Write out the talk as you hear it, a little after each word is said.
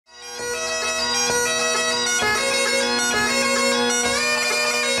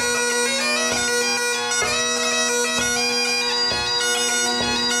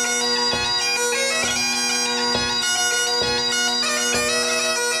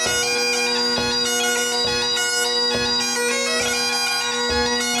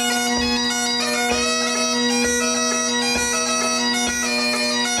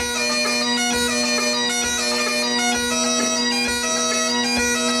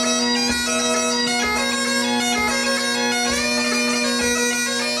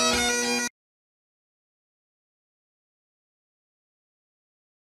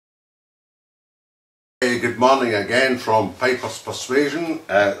good morning again from Pipers'Persuasion.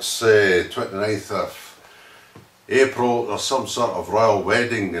 It's 29th of April. There's some sort of royal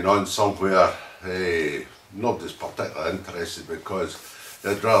wedding going on somewhere. Nobody's particularly interested because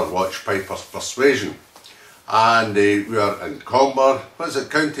they'd rather watch Pipers'Persuasion. And we are in Comber. What is it,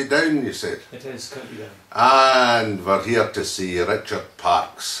 County Down you said? It is County Down. And we're here to see Richard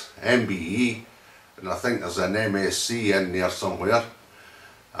Parks, MBE, and I think there's an MSc in there somewhere.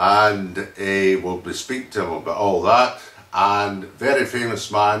 And we'll be speaking to him about all that. And very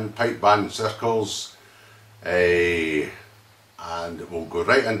famous man, pipe band circles, and we'll go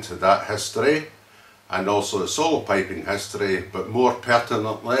right into that history and also the solo piping history, but more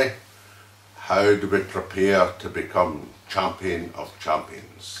pertinently, how do we prepare to become champion of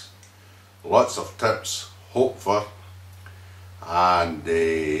champions? Lots of tips, hope for, and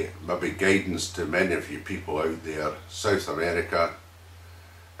maybe guidance to many of you people out there, South America.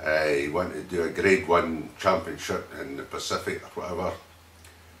 You want to do a grade 1 championship in the Pacific or whatever,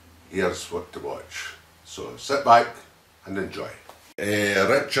 here's what to watch. So sit back and enjoy.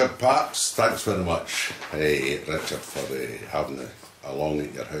 Richard Parks, thanks very much, Richard, for having us along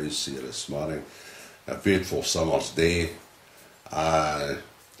at your house here this morning. A beautiful summer's day.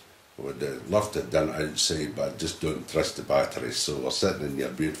 Would love to have done it outside, but I just don't trust the batteries, so we're sitting in your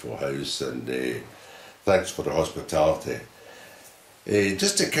beautiful house, and thanks for the hospitality.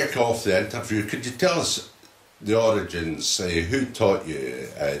 Just to kick off the interview, could you tell us the origins, who taught you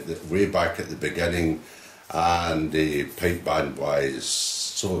way back at the beginning, and pipe band wise,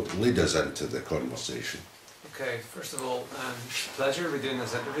 so lead us into the conversation. Okay, first of all, pleasure to be doing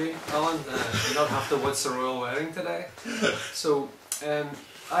this interview, Alan. You don't have to what's the royal wedding today. So,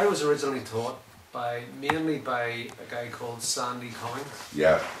 I was originally taught mainly by a guy called Sandy Cummings.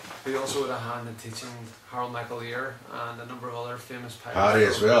 Yeah. Who also had a hand in teaching Harold McAleer and a number of other famous pipers. Harry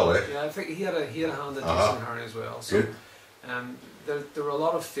as well, eh? Yeah, I think he had a hand in teaching Harry as well. So, good. There were a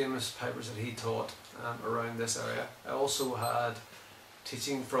lot of famous pipers that he taught around this area. I also had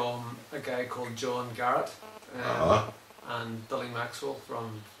teaching from a guy called John Garrett and Billy Maxwell,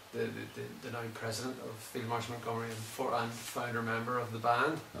 from the now president of Field Marshal Montgomery and founder member of the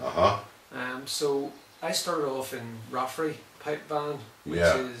band. So I started off in Rafferty Pipe Band, which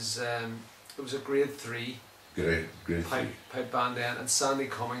is it was a grade 3 pipe band then, and Sandy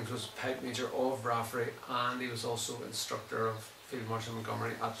Cummings was pipe major of Rafferty, and he was also instructor of Field Marshal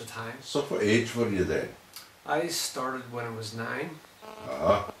Montgomery at the time. So what age were you then? I started when I was 9.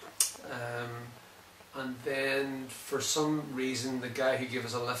 And then for some reason the guy who gave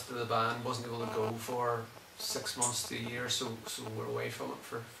us a lift to the band wasn't able to go for 6 months to a year, so we're away from it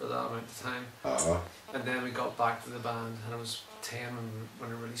for that amount of time. And then we got back to the band, and I was 10 when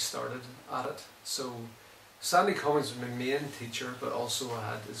I really started at it. So Sandy Cummings was my main teacher, but also I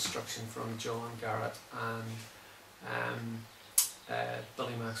had instruction from John Garrett and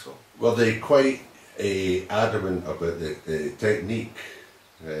Billy Maxwell. Were they quite adamant about the technique,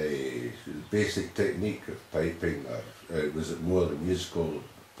 basic technique of piping, or was it more the musical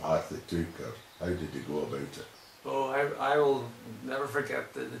path they took, or how did you go about it? Oh, I will never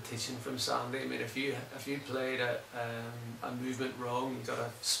forget the teaching from Sandy. I mean, if you played a movement wrong, you got to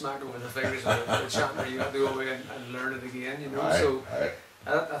smack it with the fingers with the chanter. You had to go away and learn it again, you know.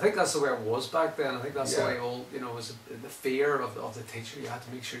 I think that's the way it was back then. I think that's the way all, you know, was the fear of the teacher. You had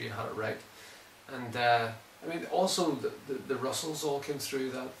to make sure you had it right. And I mean, also the Russells all came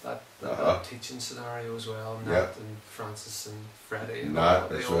through that teaching scenario as well. Nat and Francis and Freddie. And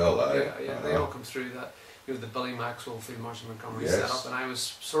Nat as well. They all come through that. You know, the Billy Maxwell Field Marshal Montgomery setup, and I was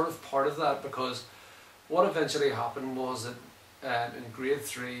sort of part of that, because what eventually happened was that in grade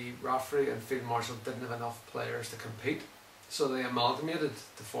 3, Rafferty and Field Marshal didn't have enough players to compete, so they amalgamated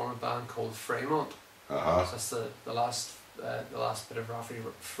to form a band called Fremont. So that's the last bit of Rafferty,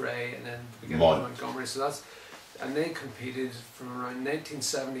 Frey, and then the beginning of Montgomery. So and they competed from around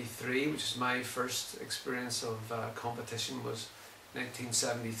 1973, which is my first experience of competition, was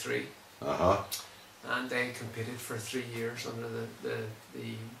 1973. And they competed for 3 years under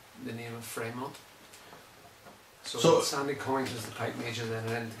the name of Fremont. So Sandy Cummings was the pipe major then, and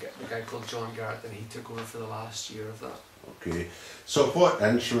then the guy called John Garrett, and he took over for the last year of that. Okay, so what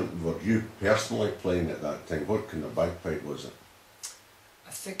instrument were you personally playing at that time? What kind of bagpipe was it? I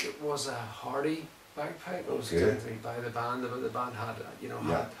think it was a Hardy bagpipe. It was given to me by the band. The band had, you know,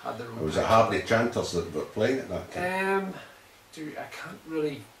 had their own. Was it Hardy chanters that were playing at that time? I can't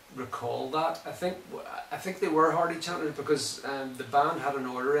really recall that. I think they were Hardy chanters, because the band had an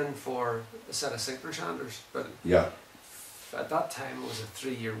order in for a set of synchro chanters, but at that time it was a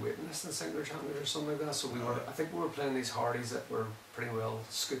 3-year waiting list in Sinclair Chandler or something like that. So I think we were playing these Hardys that were pretty well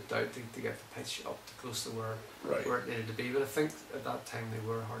scooped out to get the pitch up to close to where it needed to be. But I think at that time they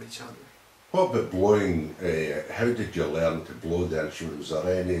were Hardy Chandler. What about blowing? How did you learn to blow the instrument? Was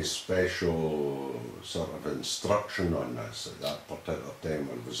there any special sort of instruction on this at that particular time,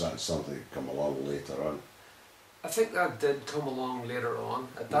 or was that something that come along later on? I think that did come along later on.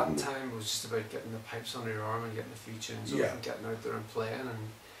 At that time it was just about getting the pipes under your arm and getting a few tunes up and getting out there and playing, and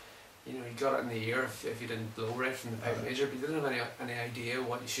you got it in the ear if you didn't blow right from the pipe major, but you didn't have any idea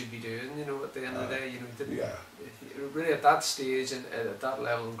what you should be doing, at the end of the day, you didn't really at that stage and at that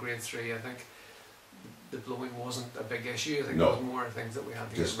level in grade 3, I think the blowing wasn't a big issue. I think it was more things that we had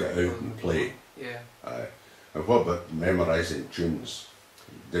to just get out and play. Yeah. And what about memorising tunes?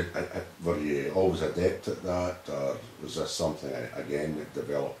 Were you always adept at that, or was this something again that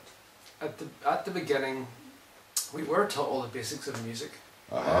developed? At the beginning, we were taught all the basics of music,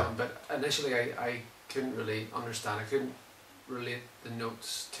 but initially I couldn't really understand. I couldn't relate the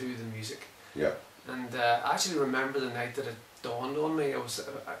notes to the music. Yeah. And I actually remember the night that it dawned on me.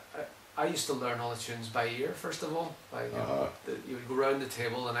 I used to learn all the tunes by ear first of all. You would go around the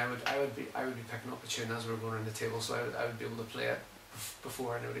table, and I would be picking up a tune as we were going around the table, so I would be able to play it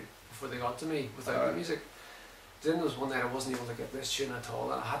before they got to me without the music. Then there was one night I wasn't able to get this tune at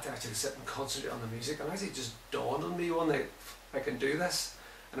all, and I had to actually sit and concentrate on the music, and actually it just dawned on me one night, I can do this,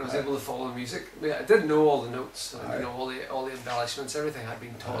 and I was able to follow the music. I mean, I didn't know all the notes, all the embellishments, everything had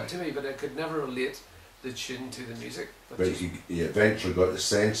been taught to me, but I could never relate the tune to the music. But you eventually got the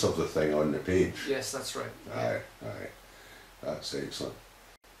sense of the thing on the page. Yes, that's right. Aye, that's excellent.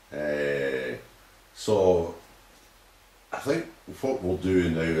 So I think what we'll do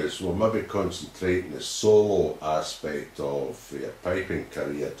now is we'll maybe concentrate on the solo aspect of your piping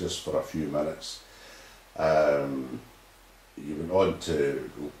career just for a few minutes. You went on to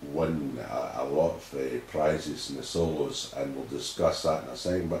win a lot of prizes in the solos, and we'll discuss that in a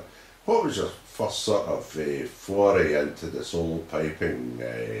second. But what was your first sort of foray into the solo piping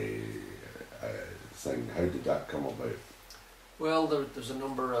thing? How did that come about? Well, there's a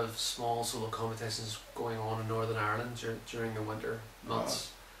number of small solo competitions going on in Northern Ireland during the winter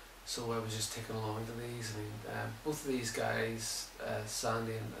months. So I was just taken along to these. I mean, both of these guys,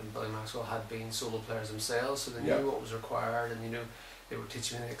 Sandy and Billy Maxwell, had been solo players themselves, so they knew what was required, and they were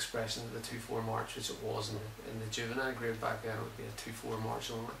teaching me the expression of the 2/4 march, which it was in the juvenile grade back then. It would be a 2/4 march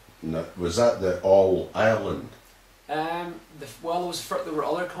only. No, was that the All Ireland? There were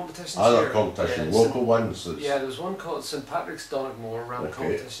other competitions. Other competitions, local ones. There was one called St Patrick's Donegal Ram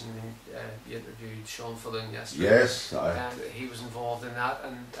competition. You interviewed Sean Fullen yesterday. Yes, and he was involved in that,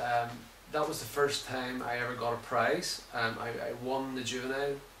 and that was the first time I ever got a prize. I won the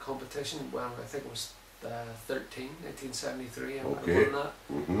juvenile competition when I think it was 1973. I won that.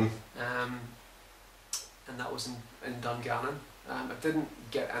 And that was in Dungannon. I didn't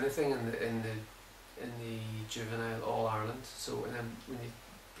get anything in the juvenile All Ireland. So and then when you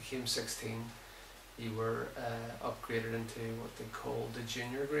became 16, you were upgraded into what they called the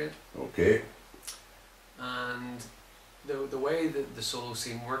junior grade. Okay. And the way that the solo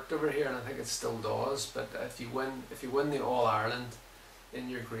scene worked over here, and I think it still does, but if you win the All Ireland in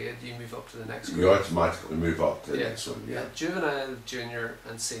your grade, you move up to the next grade. You automatically move up to the next one. Yeah. Juvenile, junior,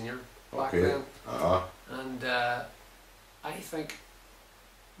 and senior back then. And I think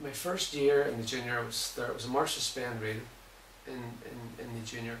my first year in the junior was there. It was a March to Spain rated in the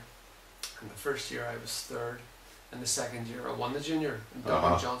junior, and the first year I was third, and the second year I won the junior. And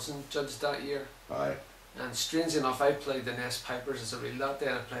Duncan Johnson judged that year. And strangely enough, I played the Nest Pipers as a reel that day,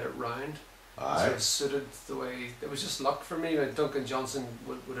 and I played it round. So it suited the way. It was just luck for me. Duncan Johnson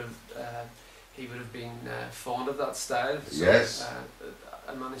would have been fond of that style. So, yes.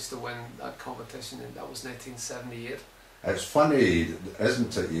 I managed to win that competition, and that was 1978. It's funny,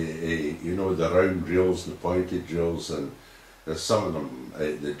 isn't it? You know, the round reels, the pointed reels, and there's some of them,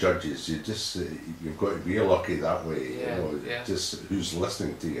 the judges, you've got to be lucky that way. Just who's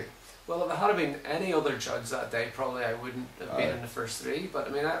listening to you. Well, if it had been any other judge that day, probably I wouldn't have been in the first three. But I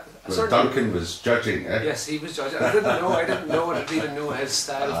mean, Duncan was judging, eh? Yes, he was judging. I didn't know. I didn't even know his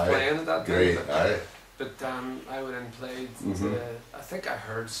style of playing at that time. But I went and played. I think I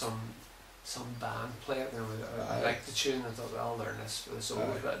heard some band play it, and I liked the tune. I thought, well, I'll learn this for the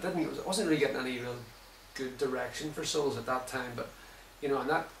solos. But I wasn't really getting any real good direction for solos at that time. But and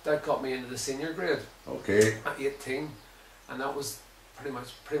that got me into the senior grade. Okay. At 18, and that was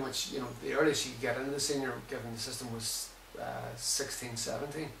pretty much the earliest you could get into the senior given the system was 16,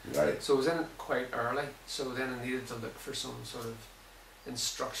 17. Right. So I was in it quite early. So then I needed to look for some sort of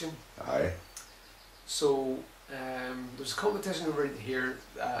instruction. So there was a competition over here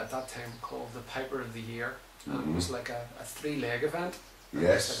at that time called the Piper of the Year. And it was like a 3-leg event. And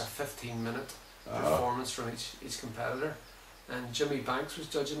Yes. it was like a 15-minute performance from each competitor. And Jimmy Banks was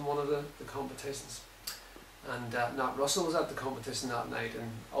judging one of the competitions. And Nat Russell was at the competition that night, and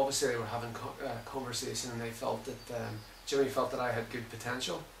obviously they were having conversation, and they felt that Jimmy felt that I had good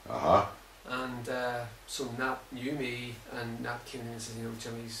potential. And so Nat knew me, and Nat came in and said, you know,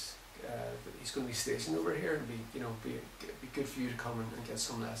 Jimmy's he's going to be stationed over here, and be good for you to come and get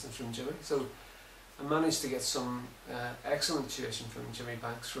some lessons from Jimmy. So I managed to get some excellent tuition from Jimmy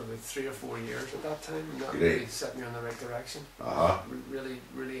Banks for about 3 or 4 years at that time, and that really set me on the right direction.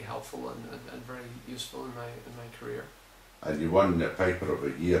 Really helpful and very useful in my career. And you won the Piper of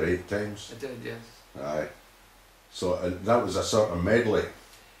the Year 8 times? I did, yes. Aye. So that was a sort of medley?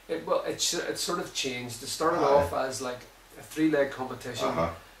 It sort of changed. It started off as like a 3-leg competition,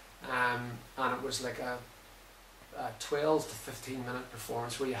 and it was like a 12 to 15 minute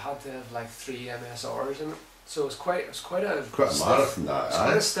performance where you had to have like 3 MSRs in it. So it was quite a marathon. It's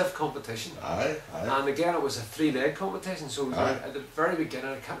quite a stiff competition. And again, it was a 3-leg competition. So at the very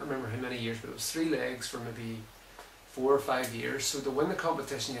beginning, I can't remember how many years, but it was 3 legs for maybe 4 or 5 years. So to win the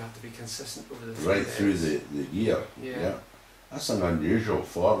competition, you have to be consistent over the 3 legs. Right through the year. Yeah. That's an unusual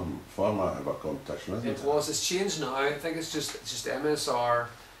format of a competition, isn't it? It was. It's changed now. I think it's just MSR.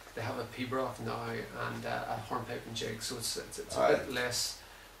 They have a pibroch now and a hornpipe and jig, so it's a bit less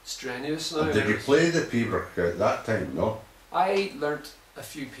strenuous now. And did you play the pibroch at that time? No. I learnt a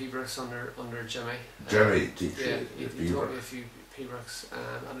few pibrochs under Jimmy. Jimmy teach you. He taught me a few pibrochs,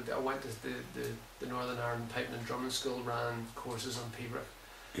 and I went to the Northern Ireland Piping and Drumming School, ran courses on pibroch.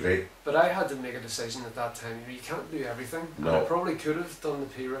 Great. But I had to make a decision at that time. You can't do everything. No. And I probably could have done the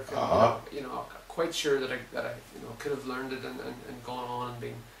pibroch. You know, I'm quite sure that I could have learned it and gone on and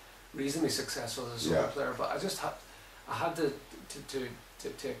been reasonably successful as a solo player. But I had to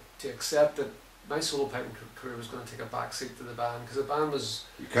accept that my solo piping career was going to take a backseat to the band, because the band was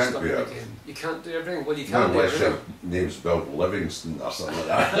stuck in the game. You can't do everything. Well, you can't do everything. Unless your name's Bill Livingston or something like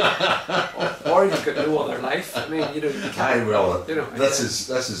that. or you've got no other life. I mean, you know, you can't. This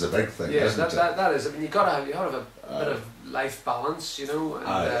is a big thing, isn't it? That is. I mean, you have a bit of life balance, you know.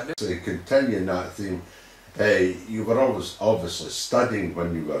 And, so continuing that theme, you were always obviously studying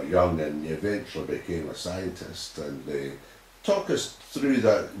when you were young, and you eventually became a scientist. And talk us through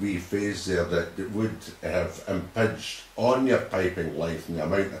that wee phase there that would have impinged on your piping life and the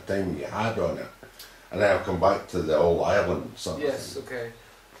amount of time you had on it. And then I'll come back to the All Ireland sort of thing. Yes, okay.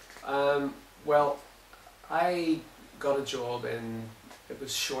 Well, I got a job in, it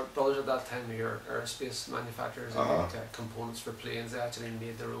was Short Brothers at that time, who were aerospace manufacturers, and made components for planes. They actually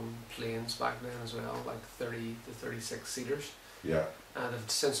made their own planes back then as well, like 30 to 36 seaters. Yeah. And have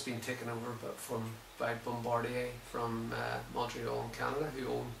since been taken over by Bombardier from Montreal in Canada,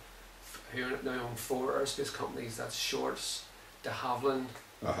 who now own 4 aerospace companies. That's Shorts, de Havilland,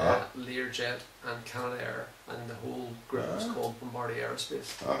 Learjet and Canada Air, and the whole group is called Bombardier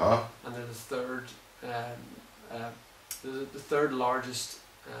Aerospace. And they're the third largest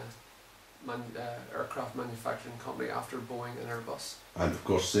aircraft manufacturing company after Boeing and Airbus. And of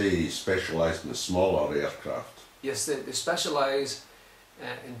course they specialise in the smaller aircraft. Yes, they specialise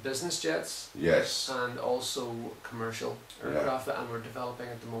in business jets. Yes. And also commercial aircraft, and we're developing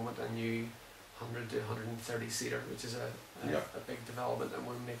at the moment a new 100 to 130 seater, which is a big development, and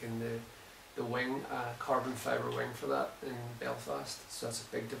we're making the wing, carbon fibre wing for that in Belfast. So that's a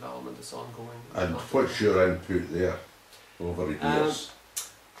big development that's ongoing. And what's your input there over the years?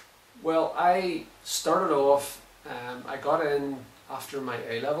 Well, I started off, I got in after my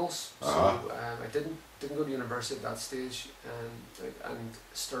A-levels, so I didn't go to university at that stage, and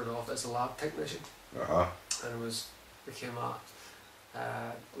started off as a lab technician, and became a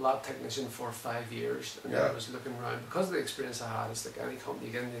lab technician for 5 years, and then I was looking around, because of the experience I had. It's like any company,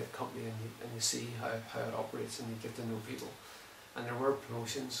 you get into a company and you see how it operates, and you get to know people, and there were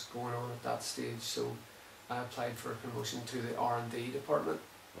promotions going on at that stage, so I applied for a promotion to the R&D department.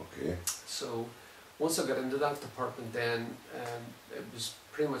 Okay. So once I got into that department, then it was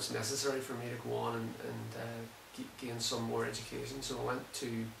pretty much necessary for me to go on and gain some more education. So I went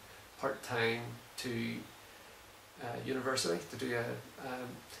to part-time to university to do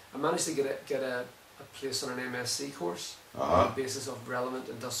I managed to get a place on an MSc course on the basis of relevant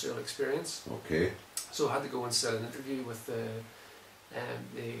industrial experience. Okay. So I had to go and set an interview with the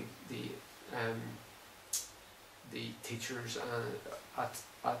teachers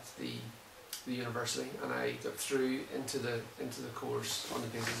at the the university, and I got through into the course on the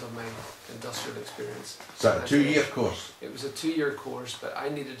basis of my industrial experience. Is that a 2-year course? It was a 2-year course, but I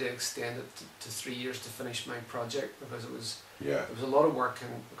needed to extend it to 3 years to finish my project because it was a lot of work,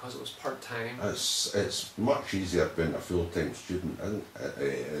 and because it was part-time. It's much easier being a full-time student, isn't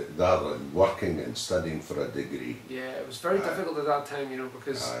it, rather than working and studying for a degree. Yeah, it was very difficult at that time, you know,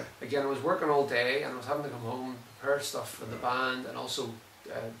 because again I was working all day and I was having to come home, prepare stuff for the band, and also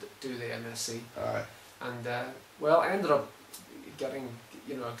do the MSc. And well, I ended up getting,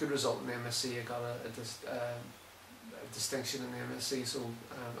 you know, a good result in the MSc. I got a distinction in the MSc, so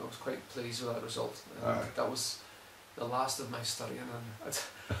I was quite pleased with that result. That was the last of my studying, and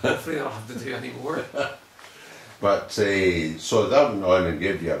hopefully I don't have to do any more. But so that went on and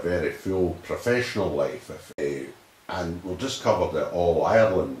gave you a very full professional life. And we'll just cover the All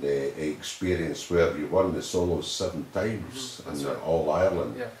Ireland experience where you won the solos 7 times in the All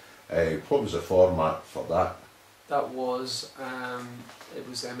Ireland. Yeah. What was the format for that? That was it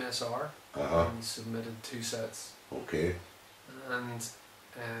was MSR, and submitted 2 sets. Okay. And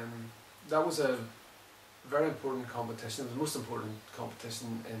that was a very important competition. It was the most important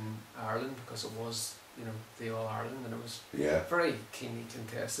competition in Ireland because it was, you know, the All Ireland, and it was very keenly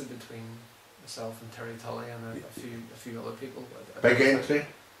contested between myself and Terry Tully and a few other people. Big entry?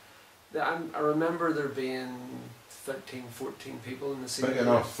 I remember there being 13, 14 people in the scene. Big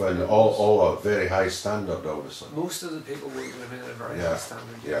enough, and all a very high standard, obviously. Most of the people would have been at a very high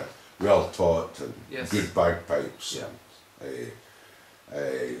standard. Yeah, well taught and good bagpipes. Yeah.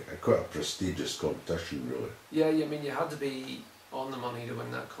 Quite a prestigious competition, really. Yeah, I mean, you had to be on the money to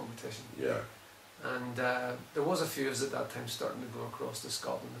win that competition. Yeah. And there was a few of us at that time starting to go across to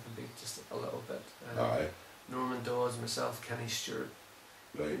Scotland to compete just a little bit. Norman Dawes, myself, Kenny Stewart,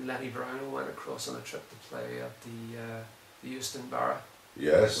 Lenny Brown went across on a trip to play at the Euston Barra.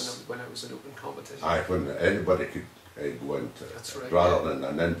 Yes. When it was an open competition. When anybody could go into it. That's right. Rather than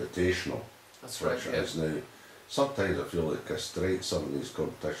an invitational. That's right. Is now. Sometimes I feel like I castrate some of these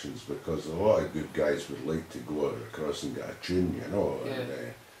competitions because a lot of good guys would like to go across and get a tune, you know.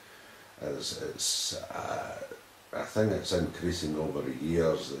 And I think it's increasing over the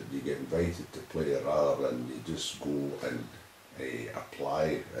years that you get invited to play rather than you just go and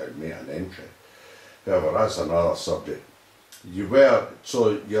apply and make an entry. However, that's another subject. You're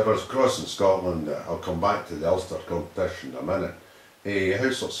across in Scotland. I'll come back to the Ulster competition in a minute.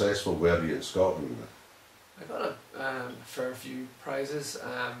 How successful were you in Scotland? I got a fair few prizes.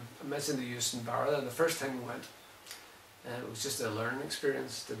 I mentioned the Euston Barra, and the first time we went, it was just a learning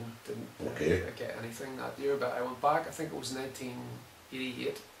experience. Didn't get anything that year, but I went back. I think it was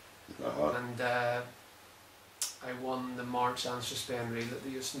 1988, and I won the March and Suspend Reel at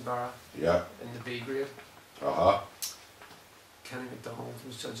the Euston Barra. Yeah. In the B grade. Kenny MacDonald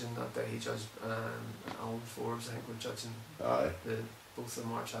was judging that day. He judged, and Alan Forbes, I think, were judging both the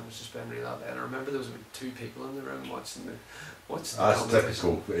March and the Suspend Reel that day. And I remember there was about 2 people in the room watching the That's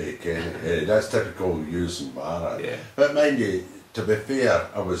typical, Kenny. That's typical Euston Barra. Yeah. But mind you, to be fair,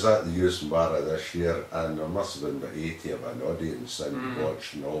 I was at the Euston Barra this year, and there must have been about 80 of an audience and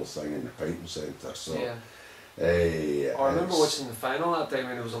watching the whole thing in the Piping Centre. So. Yeah. I remember watching the final that day. I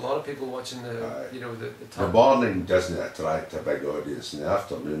mean, there was a lot of people watching the top. The morning doesn't attract a big audience. In the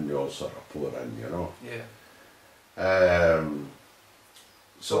afternoon, they all sort of pour in, you know. Yeah.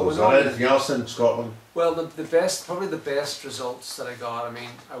 So was there anything else in Scotland? Well, probably the best results that I got. I mean,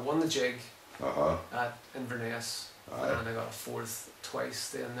 I won the jig at Inverness, and I got a 4th twice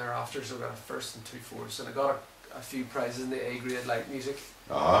then thereafter. So I got a 1st and 2 4ths, and I got a few prizes in the A grade light music.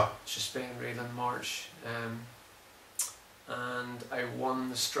 Suspend Reel in March, and I won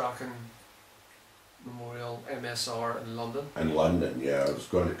the Strachan Memorial MSR in London. In London, yeah, I was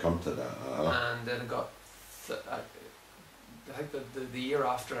going to come to that. And then I got, I think the year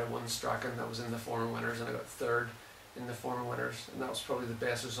after I won Strachan, that was in the former winners, and I got 3rd in the former winners, and that was probably the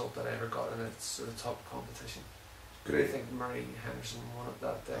best result that I ever got in a sort of top competition. Great. I think Murray Henderson won it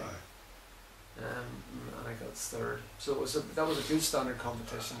that day. And I got 3rd. So that was a good standard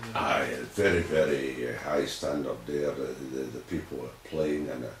competition. Very, very high standard there. The people are playing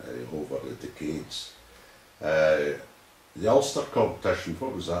in it over the decades. The Ulster competition,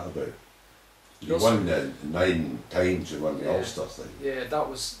 what was that about? You won 9 times. You won the Ulster thing. Yeah, that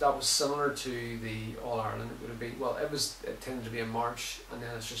was similar to the All Ireland. It would have been, well, it tended to be a March and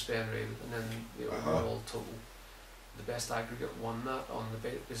then a Suspend Reel, and then the overall total. The best aggregate won that on the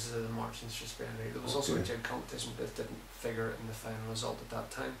basis of the March and Suspend Reel. There was also a jig competition, but it didn't figure in the final result at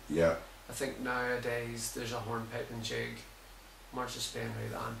that time. Yeah. I think nowadays there's a hornpipe and jig, March, Suspend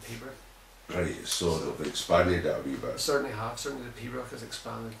Reel, and Piper. Right, so they've expanded it a wee bit. Certainly have. Certainly the Pibroch has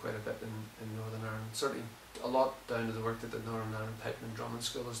expanded quite a bit in Northern Ireland. Certainly a lot down to the work that the Northern Ireland Piping and Drumming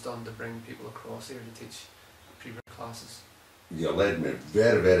School has done to bring people across here to teach Pibroch classes. You led me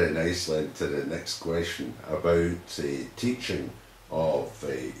very, very nicely into the next question about teaching of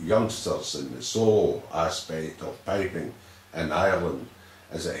youngsters in the solo aspect of piping in Ireland.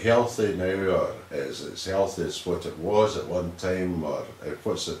 Is it healthy now, or is it as healthy as what it was at one time, or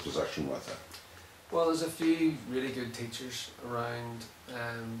what's the position with it? Well, there's a few really good teachers around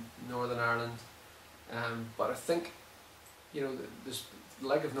Northern Ireland, but I think, you know, there's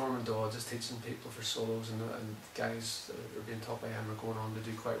like of Norman Dodds is teaching people for solos, and guys that are being taught by him are going on to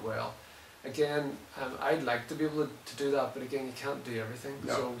do quite well. Again, I'd like to be able to do that, but again, you can't do everything.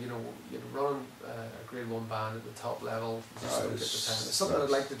 No. So, you know, running a grade 1 band at the top level, just don't get the time. It's something I'd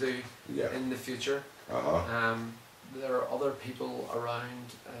like to do in the future. There are other people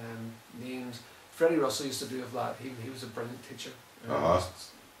around, names. Freddie Russell used to do of that. He was a brilliant teacher.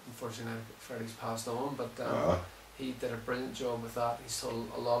 Unfortunately, Freddie's passed on, but he did a brilliant job with that. He's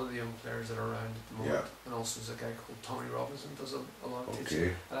taught a lot of the young players that are around at the moment. And also there's a guy called Tommy Robinson does a lot of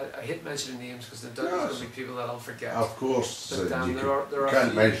teaching. And I hate mentioning names because there's going to be people that I'll forget. Of course, but, you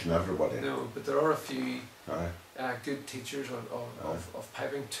can't mention everybody. No, but there are a few good teachers of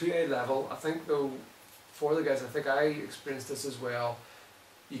piping to a level. I think though, for the guys, I think I experienced this as well.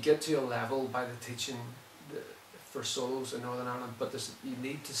 You get to a level by the teaching for solos in Northern Ireland, but you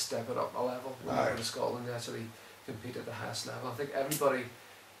need to step it up a level when you go to Scotland to actually compete at the highest level. I think everybody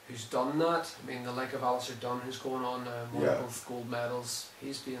who's done that, I mean the like of Alistair Dunn who's going on both gold medals,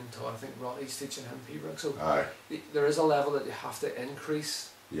 he's being taught, I think Roddy's teaching him Pibroch, so there is a level that you have to increase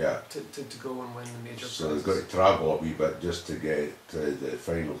to go and win the major prizes. So they've got to travel a wee bit just to get the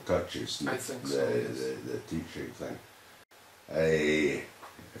final touches, I think the teaching thing.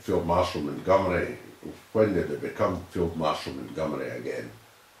 Field Marshal Montgomery, when did it become Field Marshal Montgomery again?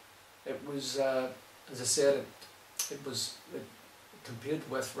 It was, as I said, it competed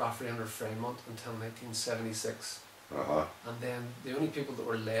with Rafferty under Fremont until 1976. And then the only people that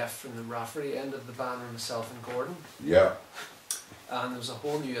were left from the Rafferty end of the band were myself and Gordon. And there was a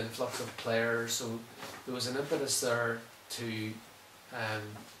whole new influx of players, so there was an impetus there to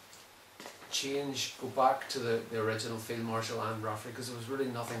go back to the original Field Marshal and Rafferty, because there was really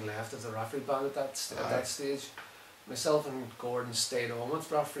nothing left of the Rafferty band at that stage. Myself and Gordon stayed on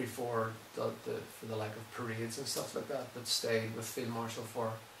with Rafferty for the like of parades and stuff like that, but stayed with Field Marshal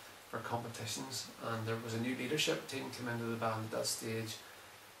for competitions. And there was a new leadership team come into the band at that stage,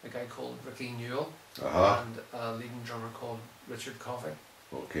 a guy called Ricky Newell and a leading drummer called Richard Coffey.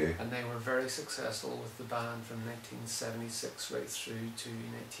 And they were very successful with the band from 1976 right through to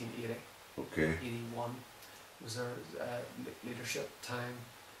 1980. 81 was their leadership time.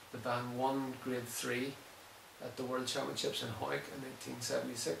 The band won grade 3 at the World Championships in Hawick in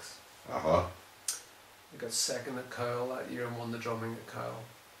 1976. They got second at Cowell that year and won the drumming at Cowell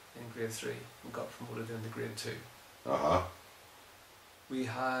in grade 3 and got promoted into grade 2. We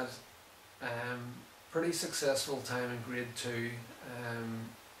had pretty successful time in grade 2.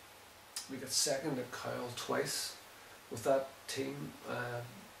 We got second at Cowell twice with that team, the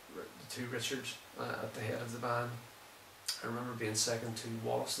two Richards at the head of the band. I remember being second to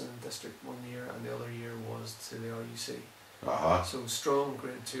Wollaston District one year, and the other year was to the RUC. So strong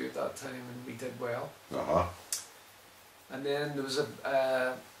grade 2 at that time, and we did well. And then there was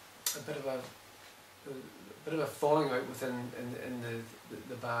a bit of a falling out within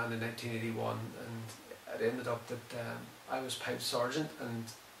the band in 1981, and it ended up that I was pipe sergeant, and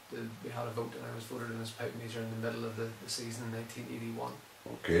we had a vote, and I was voted in as pipe major in the middle of the season in 1981.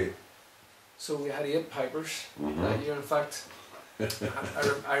 So we had 8 pipers that year. In fact,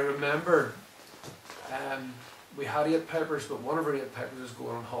 I remember we had 8 pipers, but one of our 8 pipers was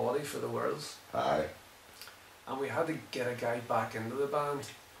going on holiday for the Worlds. And we had to get a guy back into the band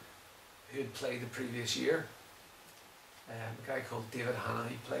who had played the previous year. A guy called David Hanna,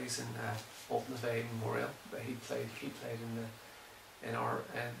 he plays in Alton Bay Memorial. But he played in our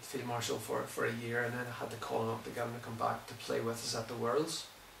Field Marshal for a year, and then I had to call him up to get him to come back to play with us at the Worlds,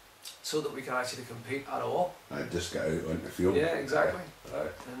 so that we could actually compete at all. I just got out on the field. Yeah, exactly.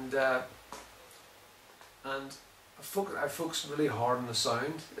 And I focused really hard on the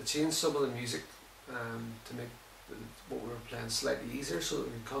sound. I changed some of the music to make what we were playing slightly easier, so that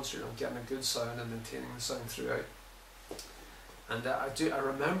we could concentrate on getting a good sound and maintaining the sound throughout. And I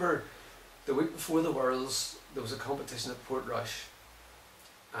remember the week before the Worlds there was a competition at Portrush,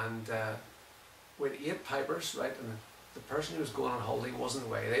 and we had 8 pipers, right, and the person who was going on holiday wasn't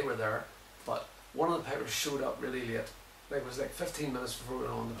away. They were there, but one of the pipers showed up really late, Like, it was like 15 minutes before we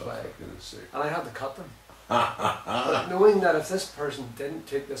went on to play, for goodness sake. and I had to cut them. But knowing that if this person didn't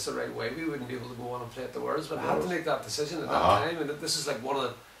take this the right way, we wouldn't be able to go on and play at the Worlds. But I had to make that decision at that time, and this is like one of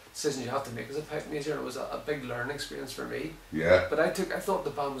the decisions you have to make as a pipe major, and it was a big learning experience for me. Yeah. But I thought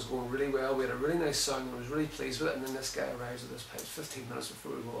the band was going really well. We had a really nice sound, and I was really pleased with it. And then this guy arrives with this pipe 15 minutes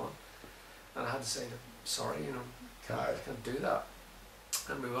before we go on, and I had to say, sorry, can't do that.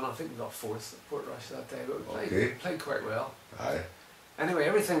 And we won. I think we got 4th at Portrush that day, but we played quite well. Aye. Anyway,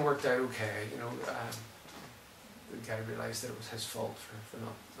 everything worked out okay. The guy realised that it was his fault for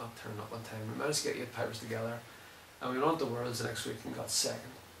not turning up on time. We managed to get 8 pipers together, and we went on to Worlds the next week and got 2nd.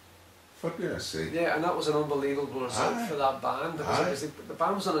 For goodness sake. Yeah, and that was an unbelievable result for that band, because the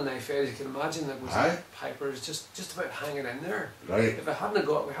band was on a knife edge. You can imagine that was like pipers just about hanging in there. Right. If we hadn't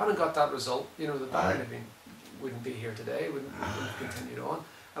got that result, the band wouldn't be here today. Wouldn't have continued on.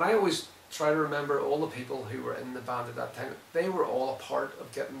 And I always try to remember all the people who were in the band at that time. They were all a part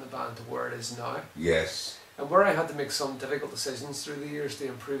of getting the band to where it is now. Yes. And where I had to make some difficult decisions through the years to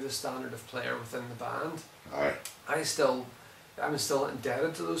improve the standard of player within the band, I'm still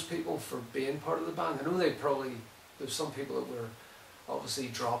indebted to those people for being part of the band. I know there's some people that were obviously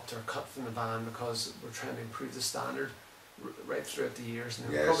dropped or cut from the band because we're trying to improve the standard right throughout the years,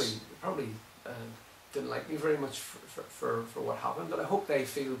 and they probably didn't like me very much for what happened. But I hope they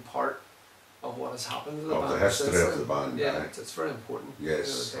feel part of what has happened to the band. Of the history of the band. Yeah, it's very important.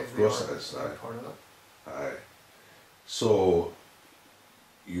 Yes, of course it is. Part of it. Aye. So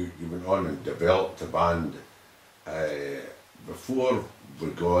you went on and developed the band. Before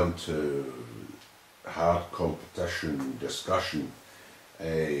we go on to hard competition discussion,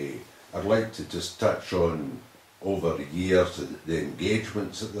 I'd like to just touch on over the years the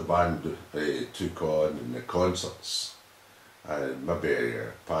engagements that the band took on and the concerts, and maybe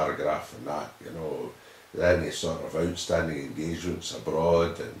a paragraph on that, any sort of outstanding engagements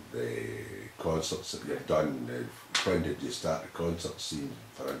abroad and the concerts that you've done. When did you start the concert scene,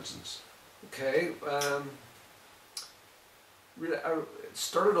 for instance? Okay, it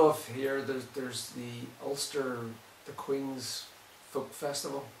started off here. There's the Ulster, the Queen's Folk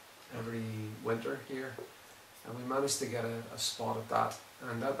Festival every winter here, and we managed to get a spot at that.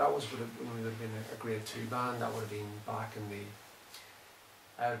 And that was when we would have been a grade 2 band. That would have been back in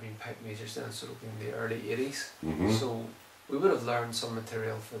I would have been pipe majors then, so it would have been the early 80s. Mm-hmm. So we would have learned some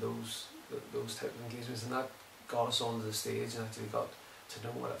material for those type of engagements, and that got us onto the stage and actually got to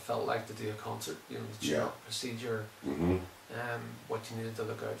know what it felt like to do a concert, the tune-up procedure, what you needed to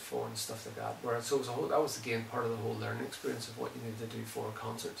look out for and stuff like that. That was again part of the whole learning experience of what you needed to do for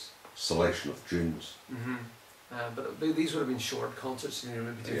concerts. Selection of tunes. But these would have been short concerts, maybe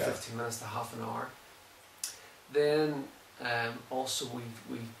between 15 minutes to half an hour. Then also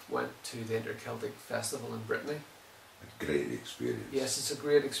we went to the Inter-Celtic Festival in Brittany. A great experience. Yes, it's a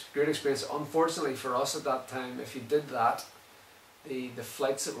great experience. Unfortunately for us at that time, if you did that, the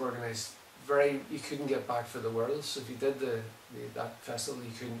flights that were organised, you couldn't get back for the Worlds. So if you did that festival,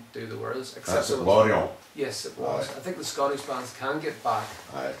 you couldn't do the Worlds. That's at Lorient. Yes, it was. I think the Scottish bands can get back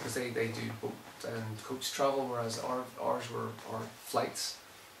Aye. because they do boat and coach travel, whereas ours were flights.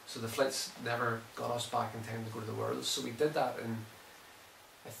 So the flights never got us back in time to go to the Worlds. So we did that in,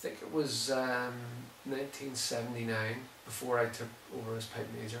 I think it was 1979, before I took over as pipe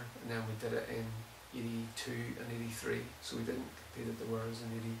major, and then we did it in 82 and 83. So we didn't compete at the Worlds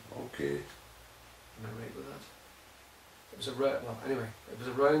in 80. Okay. Am I right with that? It was it was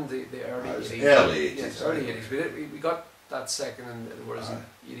around the early 80s. Early 80s. Yes, early 80s. We got that second in the Worlds in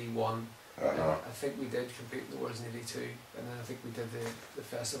 81. I think we did compete in the Worlds in 82, and then I think we did the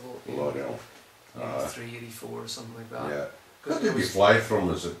festival in 83, 84 or something like that. Yeah. Where did you fly from?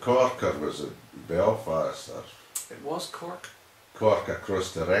 Was it Cork or was it Belfast? Or it was Cork. Cork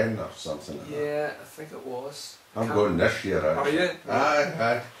across the Rhine or something like that? Yeah, I think it was. I'm going this year actually. Are you?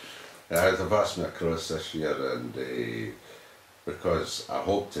 Aye. They've asked me across this year, and because I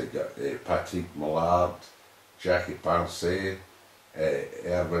hope to get Patrick Millard, Jackie Pansay,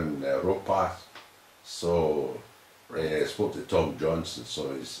 Erwin Ropath. So I spoke to Tom Johnson,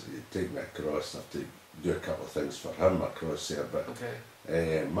 so he's taken me across. I have to do a couple of things for him across there, but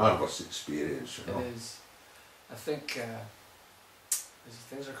marvellous experience, It is. I think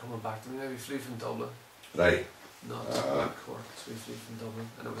things are coming back to me now. We flew from Dublin. Right. Not Cork, so we flew from Dublin,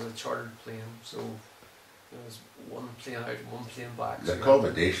 and it was a chartered plane, so there was one plane out and one plane back. The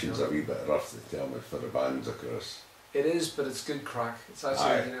accommodation's a wee bit rough, they tell me, for the bands across. It is, but it's good crack. It's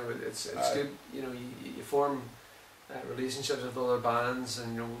actually, it's good. You form relationships with other bands,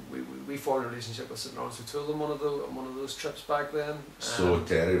 and you know we formed a relationship with St Lawrence O'Toole on one of those trips back then. So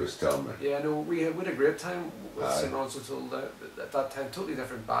Terry was telling me. Yeah, no, we had a great time with St Lawrence O'Toole at that time. Totally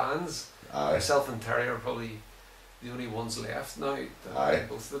different bands. Myself and Terry are probably the only ones left now in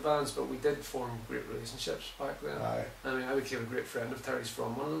both of the bands, but we did form great relationships back then. I mean, I became a great friend of Terry's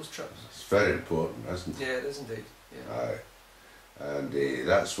from one of those trips. It's very important, isn't it? Yeah, it is indeed. Yeah. And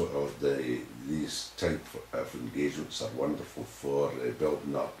that's what these type of engagements are wonderful for,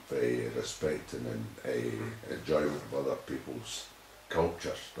 building up respect and enjoyment of other people's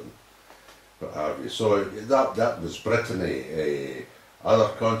cultures and what have you. So that was Brittany. Other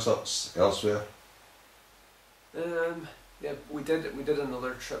concerts elsewhere? Yeah, we did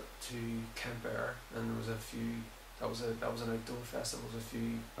another trip to Kemper, and there was a few. That was an outdoor festival. There was a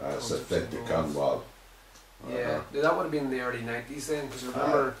few. That's a Fête de Carnaval. Yeah, that would have been the early 90s then, because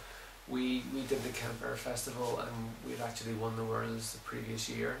remember we did the Kemper Festival and we'd actually won the Worlds the previous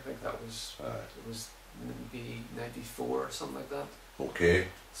year. I think that was it was maybe 94 or something like that. Okay.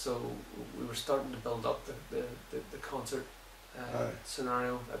 So we were starting to build up the concert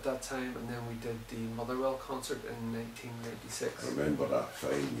scenario at that time, and then we did the Motherwell concert in 1996. I remember that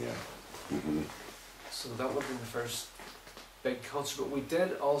fine, yeah. So that would have been the first big concert, but we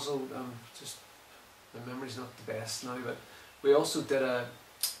did also just. My memory's not the best now, but we also did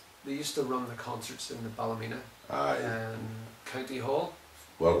they used to run the concerts in the Ballymena County Hall.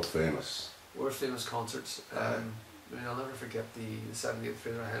 World famous concerts. I mean, I'll never forget the 78th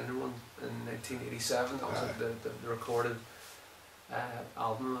Fraser Henry one in 1987. That was the recorded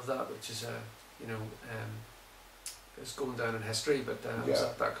album of that, which is it's going down in history. But I was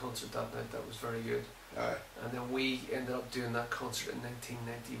at that concert that night. That was very good. And then we ended up doing that concert in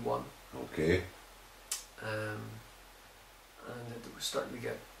 1991. Okay. And we're starting to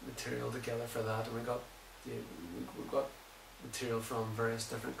get material together for that, and we got material from various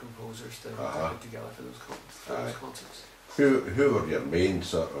different composers to put together for those concerts. Who were your main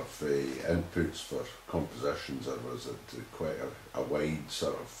sort of inputs for compositions, or was it quite a wide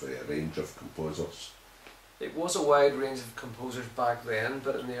sort of range of composers? It was a wide range of composers back then,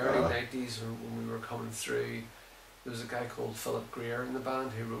 but in the early 90s when we were coming through, there was a guy called Philip Greer in the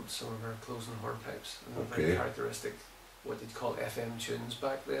band who wrote some of our closing hornpipes, and very characteristic, what they'd call FM tunes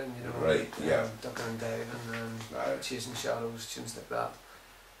back then, you know, Ducking and Diving and Chasing Shadows, tunes like that.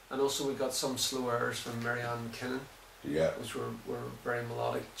 And also we got some slow airs from Marianne McKinnon, which were very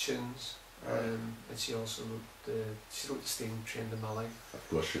melodic tunes. And she also wrote the Steam Train to Mali. Of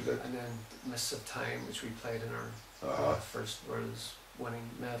course she did. And then Mists of Time, which we played in our first World's winning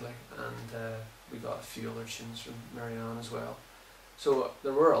medley, and we got a few other tunes from Marianne as well. So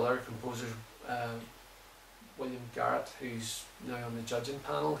there were other composers. William Garrett, who's now on the judging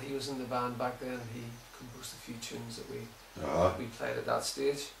panel, he was in the band back then. He composed a few tunes that we played at that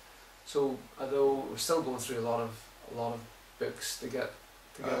stage. So although we're still going through a lot of books to get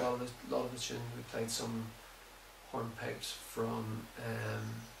a lot of the tunes, we played some hornpipes from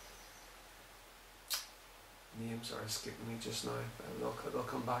names are escaping me just now, but they'll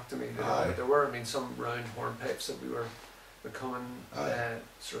come back to me. But there were, some round hornpipes that we were becoming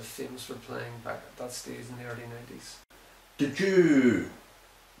sort of famous for playing back at that stage in the early 90s. Did you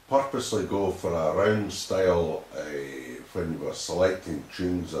purposely go for a round style when you were selecting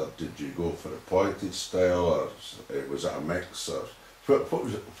tunes, or did you go for a pointed style, or was it a mix, or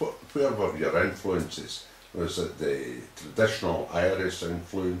where were your influences? Was it the traditional Irish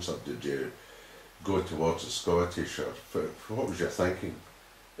influence, or did you go towards the Scottish, or what was your thinking?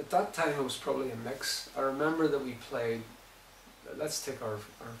 At that time it was probably a mix. I remember that we played, let's take our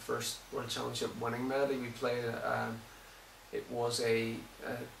first World Championship winning medley. We played, it was a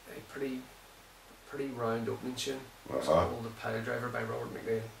pretty round opening tune. It was called The Pile Driver by Robert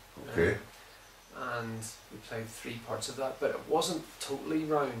McNeil. Okay. And we played 3 parts of that, but it wasn't totally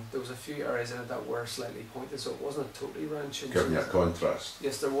round. There was a few areas in it that were slightly pointed, so it wasn't a totally round tune. Giving you a contrast.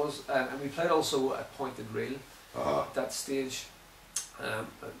 Yes, there was, and we played also a pointed reel at that stage. We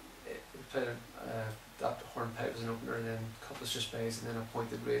played that hornpipe as an opener, and then cutlass bass, and then a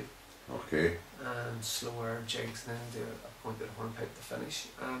pointed reel. Okay. And slower jigs, and then do a pointed hornpipe to finish.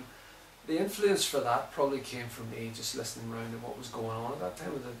 The influence for that probably came from me just listening around to what was going on at that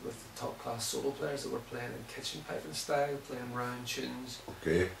time with the top class solo players that were playing in kitchen piping style, playing round tunes.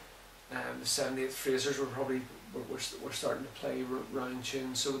 Okay. The 78th Frasers were probably were starting to play round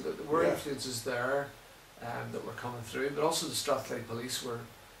tunes, so there were influences there that were coming through, but also the Strathclyde Police were,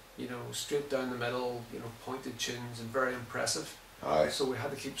 straight down the middle, pointed tunes and very impressive. So we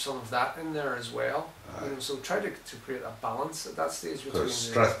had to keep some of that in there as well. So try to create a balance at that stage. Because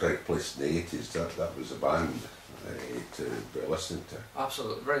Strathclyde Police in the 80s, that was a band. to be listening to.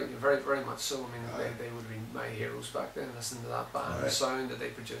 Absolutely, very much so. I mean, they would be my heroes back then, listening to that band, the sound that they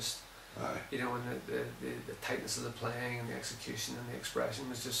produced. You know, and the tightness of the playing and the execution and the expression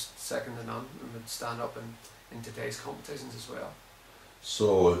was just second to none, and would stand up in today's competitions as well.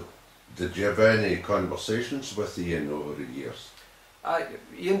 So, did you have any conversations with Ian over the years?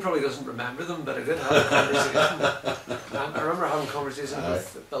 Ian probably doesn't remember them, but I did have a conversation. I remember having conversations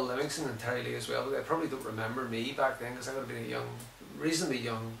with Bill Livingston and Terry Lee as well, but they probably don't remember me back then, because I would have been a reasonably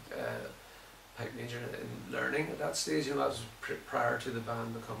young pipe major in learning at that stage. You know, that was prior to the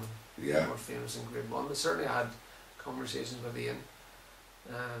band becoming more famous in Grade 1. But certainly I had conversations with Ian.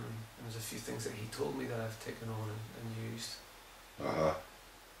 There's a few things that he told me that I've taken on and used.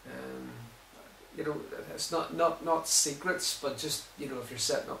 You know, it's not secrets, but just, you know, if you're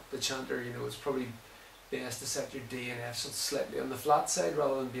setting up the chanter, you know, it's probably best to set your D and F so it's slightly on the flat side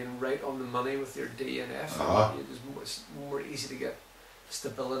rather than being right on the money with your D and F. It's more easy to get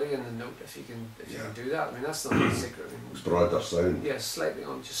stability in the note if you can do that. I mean, that's not a secret. I mean, most broader sound. Yeah, slightly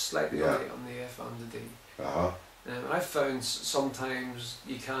on the F and the D. I found sometimes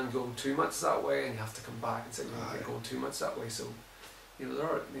you can go too much that way, and you have to come back and say you're going too much that way. So, you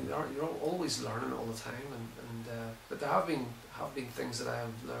know, you're always learning all the time, but there have been things that I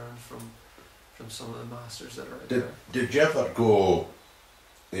have learned from some of the masters that are out there. Did you ever go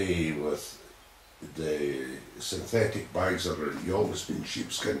with the synthetic bags, or you always been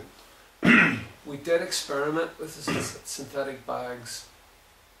sheepskin? We did experiment with the synthetic bags.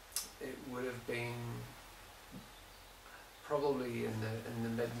 It would have been probably in the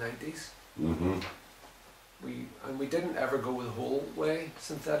mid-90s. We didn't ever go the whole way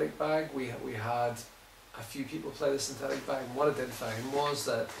synthetic bag. We had a few people play the synthetic bag, and what I did find was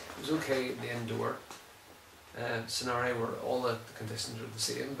that it was okay in the indoor scenario where all the conditions are the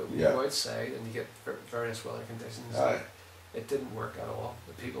same, but when you go outside and you get various weather conditions, it didn't work at all.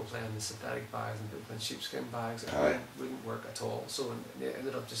 The people playing the synthetic bags and people playing sheepskin bags, it wouldn't work at all. So it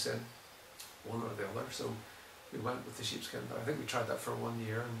ended up just in one or the other. So we went with the sheepskin, but I think we tried that for 1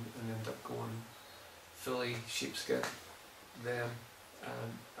 year and ended up going fully sheepskin then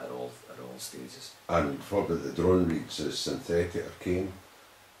at all stages. And what about the drone reeds, is synthetic or cane?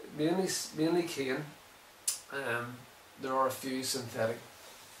 Mainly cane. There are a few synthetic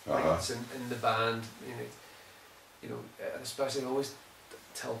reeds in the band. You know, especially I always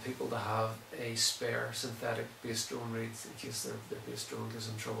tell people to have a spare synthetic bass drone reed in case their bass drone gives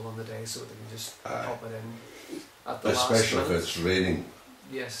them trouble on the day, so they can just pop it in at the last minute. Especially if it's raining.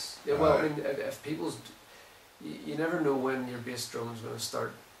 Yes. Yeah, well, I mean, if people's... You never know when your bass drone is going to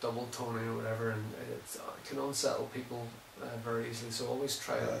start double toning or whatever, and it can unsettle people very easily. So always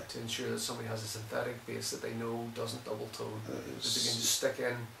try to ensure that somebody has a synthetic bass that they know doesn't double tone. That they can just stick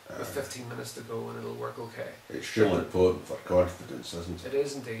in with 15 minutes to go and it'll work okay. It's extremely important for confidence, isn't it? It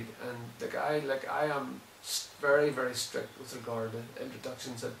is indeed. And I am very, very strict with regard to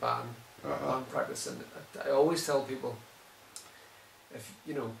introductions at band practice. And I always tell people, if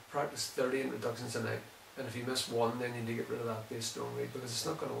you know, practice 30 introductions a night, and if you miss one, then you need to get rid of that bass drone reed because it's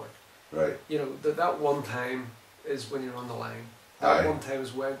not going to work. Right. You know, that one time is when you're on the line. That one time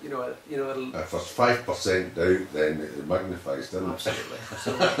is when it'll. If it's 5% out, then it magnifies, doesn't it? Absolutely.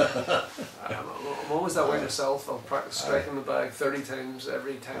 So I'm always that way myself. I'll practice striking the bag 30 times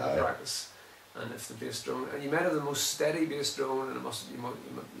every time I practice. And if the bass drone, and you might have the most steady bass drone, and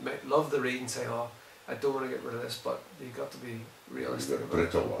you might love the reed and say, oh, I don't want to get rid of this, but you've got to be realistic about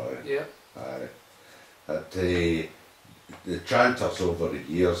it. Brittle, yeah. At the chanters over the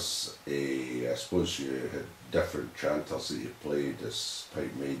years, I suppose you had different chanters that you played as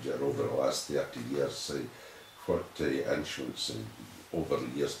pipe major over the last 30 years. What instruments over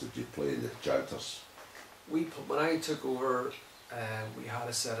the years did you play in the chanters? When I took over, we had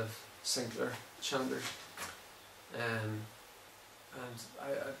a set of Sinclair chanters, and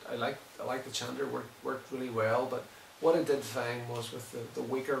I liked the chanter, worked really well. But what I did find was with the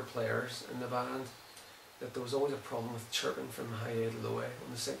weaker players in the band, that there was always a problem with chirping from high A to low A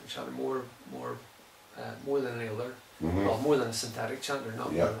on the Sinclair chanter, more than any other, well, more than a synthetic chanter,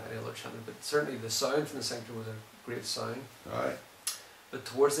 not more than any other chanter, but certainly the sound from the Sinclair was a great sound. But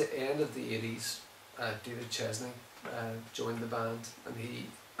towards the end of the 80s, David Chesney joined the band, and he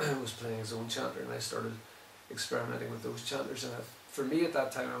was playing his own chanter, and I started experimenting with those chanters. And for me at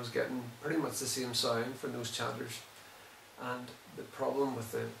that time, I was getting pretty much the same sound from those chanters. And the problem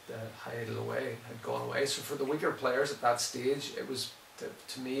with the high to low A had gone away. So for the weaker players at that stage, it was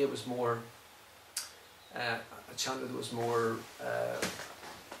to me it was more a chanter that was more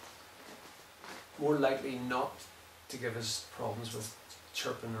likely not to give us problems with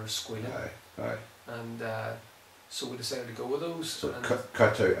chirping or squealing. And so we decided to go with those. So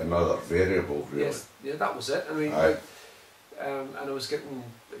cut out another variable, really. Yes, yeah, that was it. I mean, and I was getting,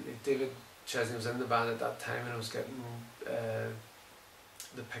 David Chesney was in the band at that time, and I was getting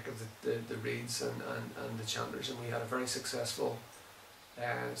the pick of the reeds and the chanters, and we had a very successful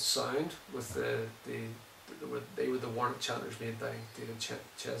sound with they were the Warnock chanters made by David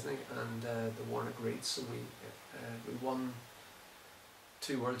Chesney and the Warnock reeds, so we won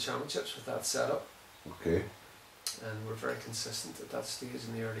 2 world championships with that setup. Okay. And we're very consistent at that stage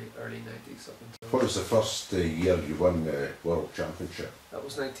in the early 90s up until. What was the first year you won the world championship? That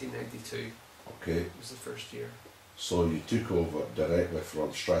was 1992. Okay. It was the first year. So you took over directly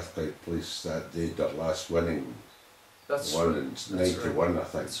from Strathclyde Police that day, their last winning. That's one right. in 91, I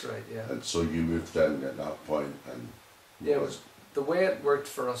think. That's right, yeah. And so you moved in at that point, and yeah, the way it worked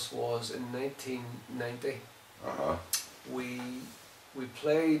for us was in 1990. We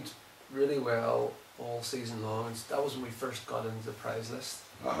played really well all season long, and that was when we first got into the prize list.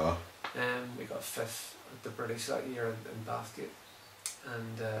 We got 5th at the British that year in Bathgate,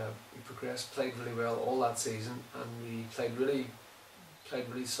 and we progressed, played really well all that season, and we played really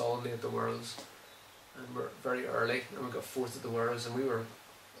solidly at the Worlds, and we're very early, and we got 4th at the Worlds, and we were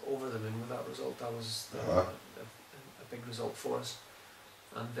over the moon with that result. That was a big result for us.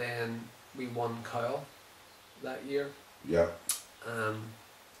 And then we won Kyle that year. Yeah.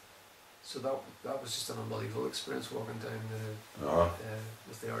 So that was just an unbelievable experience, walking down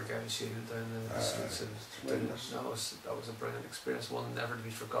with the Argyle Shield down the streets of that was a brilliant experience, one never to be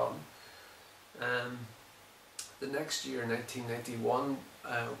forgotten. The next year, 1991,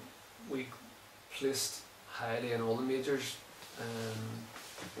 we placed highly in all the majors.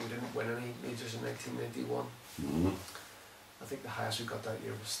 We didn't win any majors in 1991. I think the highest we got that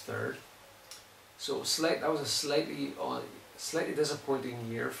year was 3rd. So that was a slightly disappointing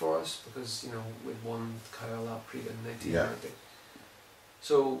year for us, because we'd won Kyle Lapre in 1990. Yeah.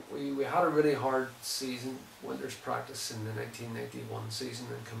 So we had a really hard season, winter's practice in the 1991 season,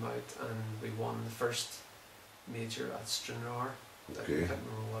 and come out and we won the first major at Stranraer. Okay. I can't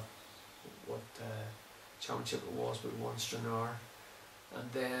remember what championship it was, but we won Stranraer. And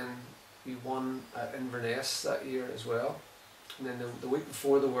then we won at Inverness that year as well. And then the week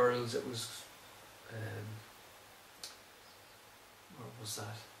before the Worlds, it was where was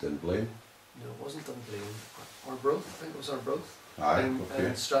that? Dunblane? No, it wasn't Dunblane. Arbroath, I think it was Arbroath.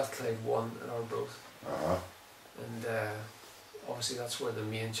 And Strathclyde won at Arbroath. And obviously that's where the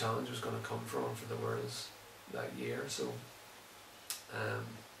main challenge was going to come from for the Worlds that year. So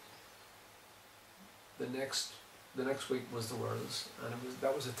the next week was the Worlds, and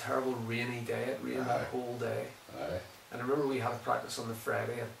that was a terrible rainy day. It rained that whole day. And I remember we had a practice on the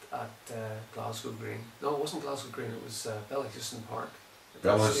Friday at Glasgow Green. No, it wasn't Glasgow Green, it was Bellaghiston Park.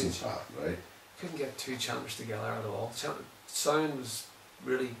 Bellaghiston Park, right. Couldn't get 2 chanters together at all. Sound was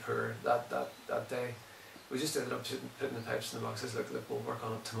really poor that day. We just ended up putting the pipes in the boxes. Look, we'll work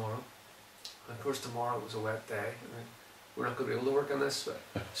on it tomorrow. And of course tomorrow was a wet day. I mean, we're not going to be able to work on this, but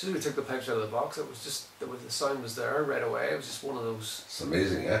as soon as we took the pipes out of the box, it was just, the sound was there right away. It was just one of those... It's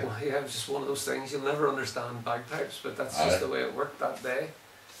amazing, yeah? Well, yeah, it was just one of those things. You'll never understand bagpipes, but that's just the way it worked that day.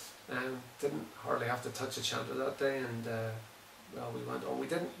 Didn't hardly have to touch a chanter that day, and well, we went on. We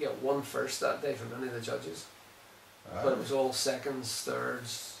didn't get 1 first that day from any of the judges, but it was all 2nds,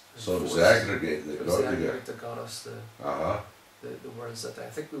 3rds. So it was the aggregate that got you. It was the aggregate that got us the Worlds that day. I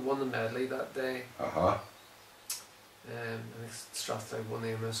think we won the medley that day. I think Strathclyde won the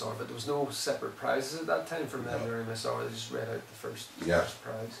MSR, but there was no separate prizes at that time for medley or MSR. They just read out the first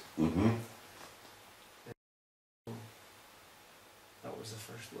prize. That was the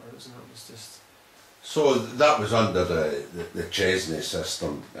first Worlds, and that was just... So that was under the Chesney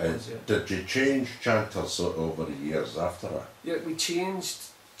system. Did you change chanters over the years after that? Yeah, we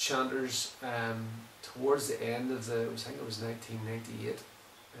changed chanters towards the end of I think it was 1998.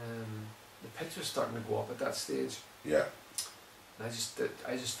 The pitch was starting to go up at that stage. Yeah. And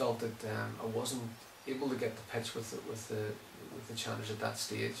I just felt that I wasn't able to get the pitch with the chanters at that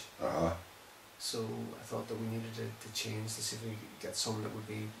stage. So I thought that we needed to change to see if we could get some that would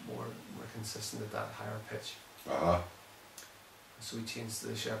be more consistent at that higher pitch. So we changed to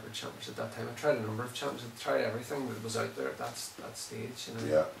the Shepherd chanters at that time. I tried a number of chanters. I tried everything that was out there at that stage.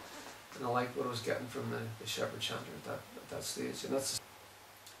 And I liked what I was getting from the Shepherd chanter at that stage. And that's,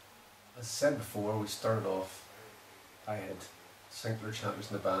 as I said before, we started off, I had singular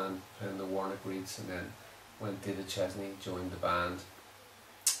chanters in the band, playing the Warnock reeds, and then when David Chesney joined the band,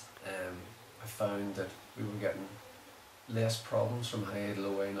 I found that we were getting less problems from high A to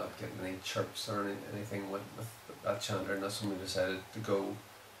low A, not getting any chirps or anything with that chanter, and that's when we decided to go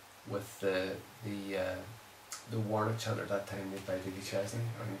with the the Warnock chanter at that time made by Dickie Chesney,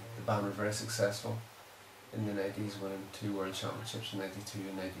 and the band were very successful in the 90s, winning 2 World Championships in 92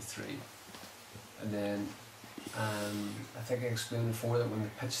 and 93. And then I think I explained before that when the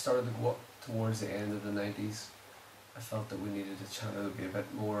pitch started to go up towards the end of the 90s, I felt that we needed a chanter that would be a bit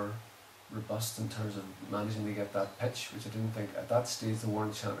more robust in terms of managing to get that pitch, which I didn't think at that stage the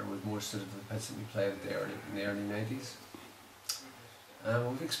Warnock chanter was more suited to the pitch that we played in the early 90s.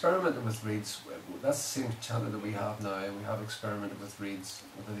 We've experimented with reeds. That's the same chanter that we have now. We have experimented with reeds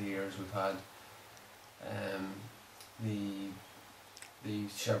over the years. We've had the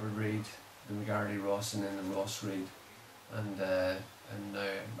Shepherd reed, the McGarty Ross, and then the Ross reed, and now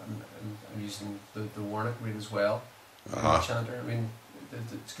I'm using the Warnock reed as well. Chanter. I mean,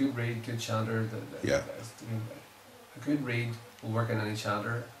 it's good reed, good chanter. A good reed will work in any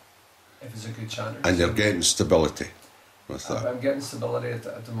chanter if it's a good chanter. And you're getting stability with that. I'm getting stability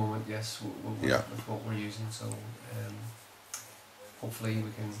at the moment, yes, with what we're using. So hopefully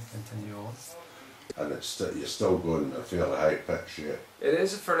we can continue on. And you're still going a fairly high pitch, yeah? It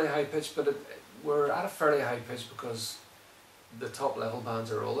is a fairly high pitch, but we're at a fairly high pitch because the top level bands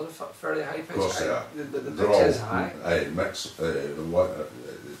are all at a fairly high pitch. Of course they are. The pitch is high.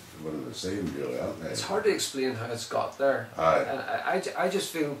 One of the same, really, aren't they? It's hard to explain how it's got there. I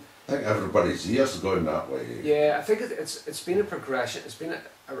just feel... I think everybody's ears are going that way. Yeah, I think it's been a progression. It's been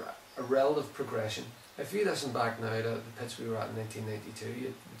a relative progression. If you listen back now to the pitch we were at in 1992,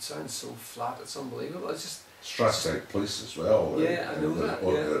 it sounds so flat, it's unbelievable. It's just... Strasbourg Police as well. Yeah, I know that.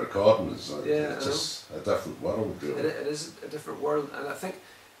 The recordings, it's just a different world, really. It is a different world, and I think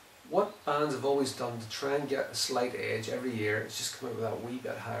what bands have always done to try and get a slight edge every year is just come out with that wee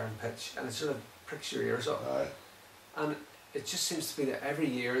bit higher in pitch, and it sort of pricks your ears up. Aye. And it just seems to be that every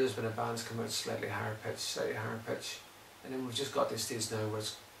year there's been a band's come out slightly higher pitch, and then we've just got to this stage now where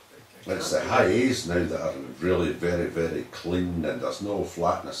it's the high A's now that are really very, very clean, and there's no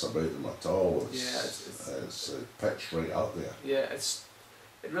flatness about them at all. It's pitched right up there. Yeah, it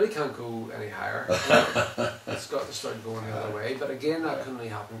really can't go any higher. It's got to start going the other way. But again, that can only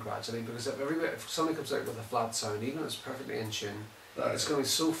happen gradually, because if somebody comes out with a flat sound, even if it's perfectly in tune, it's going to be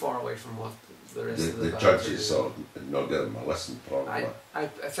so far away from what the rest of the judges are not getting a listen, probably. I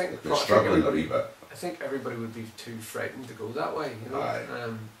think they're struggling a wee bit. I think everybody would be too frightened to go that way, you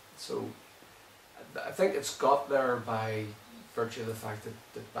know. So I think it's got there by virtue of the fact that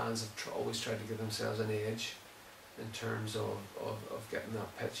bands have always tried to give themselves an edge in terms of getting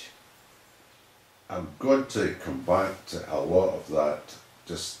that pitch. I'm going to come back to a lot of that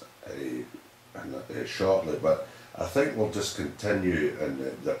just shortly, but I think we'll just continue in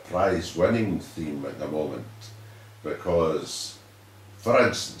the prize winning theme at the moment, because for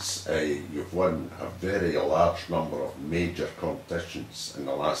instance, you've won a very large number of major competitions in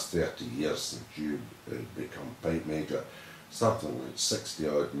the last 30 years since you become pipe major. Something like 60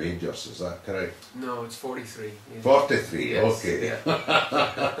 odd majors, is that correct? No, it's 43. 43, yes, okay. Yeah.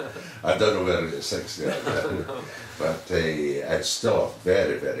 I don't know whether it's 60 but it's still a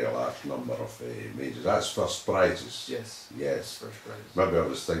very, very large number of majors. That's first prizes. Yes. Yes. First prize. Maybe I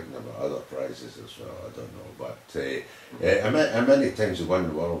was thinking about other prizes as well, I don't know. But how many times have you won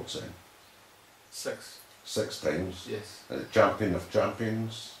the Worlds then? 6. 6 times? Yes. And the champion of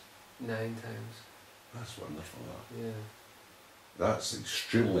champions? 9 times. That's wonderful, that. Yeah. That's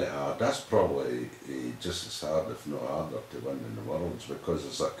extremely hard. That's probably just as hard, if not harder, to win in the Worlds, because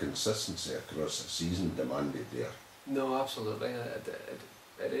there's a consistency across the season demanded there. No, absolutely.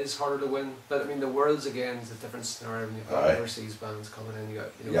 It is harder to win, but I mean the Worlds again is a different scenario when you've got overseas bands coming in.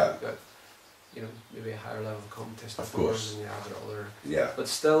 You've got maybe a higher level of competition, of course, than you have at other. Yeah. But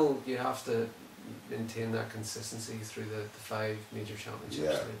still, you have to maintain that consistency through the 5 major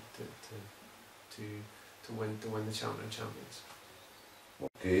championships to win the champions.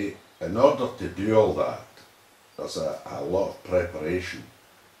 Okay, in order to do all that, there's a lot of preparation.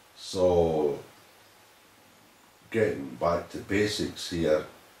 So, getting back to basics here,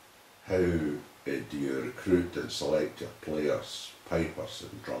 how do you recruit and select your players, pipers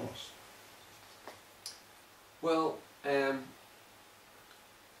and drummers? Well, if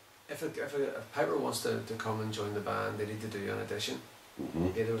a piper wants to come and join the band, they need to do an audition,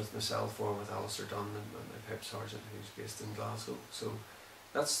 either with myself or with Alistair Dunn and my pipe sergeant, who's based in Glasgow. So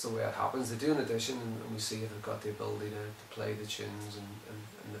that's the way it happens. They do an audition, and we see if they've got the ability to play the tunes and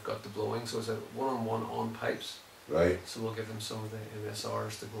they've got the blowing. So it's a one-on-one on pipes. Right. So we'll give them some of the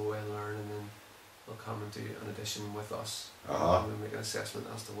MSRs to go away and learn, and then they'll come and do an audition with us. And we'll make an assessment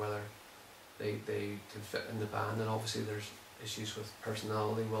as to whether they can fit in the band. And obviously there's issues with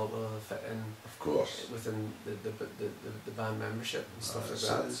personality, will they fit in? Of course. Within the band membership and stuff like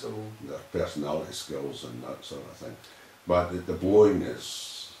that. So their personality skills and that sort of thing. But the blowing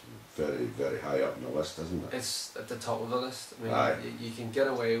is very, very high up on the list, isn't it? it's at the top of the list. I mean, you can get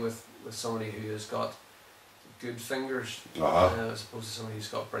away with somebody who has got good fingers, as opposed to somebody who's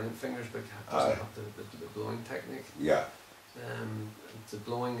got brilliant fingers but doesn't have the blowing technique. Yeah. The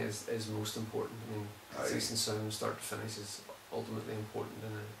blowing is most important. I mean, consistent sound, start to finish, is ultimately important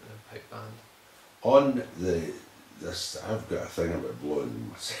in a pipe band. On this, I've got a thing about blowing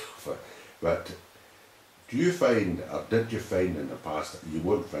myself, but do you find, or did you find in the past, you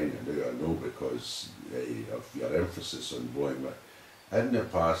won't find it now, I know, because of your emphasis on blowing, but in the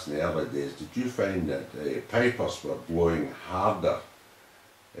past, in the early days, did you find that pipers were blowing harder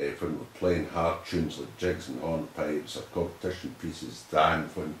when we were playing hard tunes like jigs and hornpipes or competition pieces than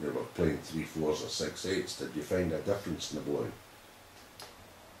when they were playing 3/4s or 6/8s? Did you find a difference in the blowing?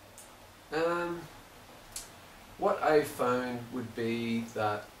 What I found would be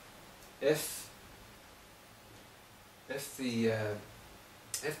that if the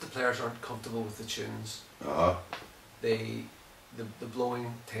players aren't comfortable with the tunes, the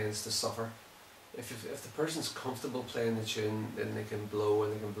blowing tends to suffer. If the person's comfortable playing the tune, then they can blow,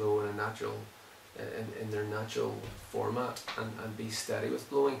 and they can blow in a natural, in their natural format, and be steady with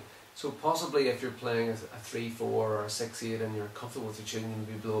blowing. So possibly if you're playing a 3/4 or a 6/8 and you're comfortable with the tune, you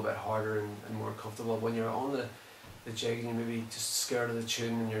maybe blow a bit harder and more comfortable. When you're on the jig and you're maybe just scared of the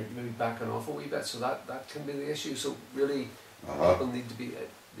tune and you're maybe backing off a wee bit, so that can be the issue. So really, people need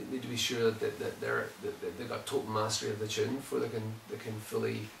to be sure that they've got total mastery of the tune before they can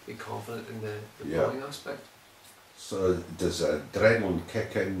fully be confident in the blowing aspect. So does adrenaline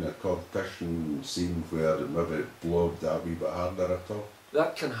kick in a competition scene where they maybe blow that wee bit harder at all?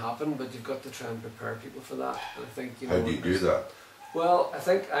 That can happen, but you've got to try and prepare people for that. And I think, how do you do that? Well, I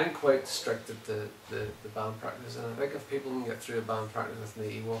think I'm quite strict at the band practice, and I think if people can get through a band practice with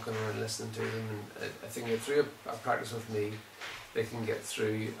me, walking around listening to them, and I think get through a practice with me, they can get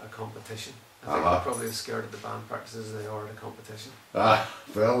through a competition. I think they're probably as scared at the band practices as they are at a competition.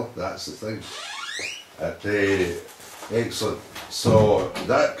 Well, that's the thing. Excellent. So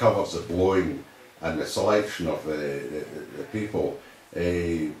that covers the blowing and the selection of the people.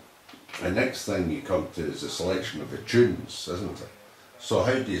 The next thing you come to is the selection of the tunes, isn't it? So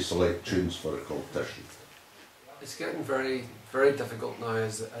how do you select tunes for a competition? It's getting very, very difficult now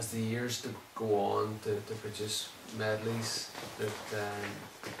as the years go on to produce medleys that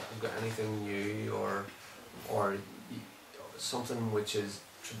have got anything new or something which is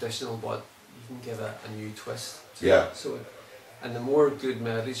traditional, but you can give a new twist to it. So, and the more good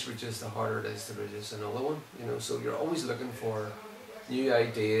medleys you produce, the harder it is to produce another one. You know, so you're always looking for new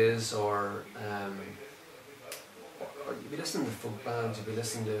ideas, or you'll be listening to folk bands, you'll be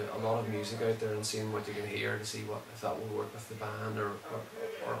listening to a lot of music out there and seeing what you can hear to see if that will work with the band, or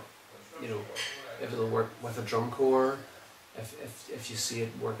you know, if it'll work with a drum corps, if you see it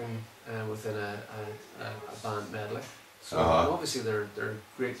working within a band medley. So obviously there are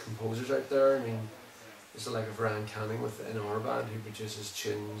great composers out there. I mean, there's like a Brian Canning in our band who produces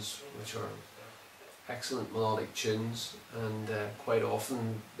tunes which are excellent melodic tunes, and quite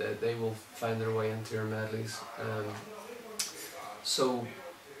often they will find their way into your medleys. So,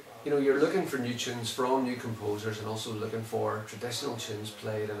 you know, you're looking for new tunes from new composers, and also looking for traditional tunes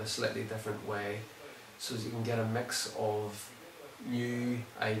played in a slightly different way, so that you can get a mix of new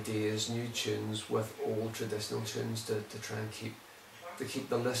ideas, new tunes with old traditional tunes to try and keep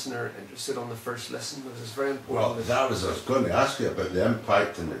the listener interested on the first listen, because it's very important. Well, I was going to ask you about the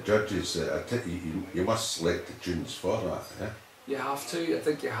impact on the judges. You must select the tunes for that, yeah? You have to. I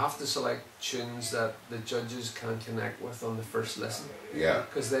think you have to select tunes that the judges can connect with on the first listen. Yeah.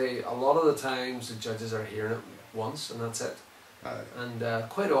 Because a lot of the times the judges are hearing it once and that's it. And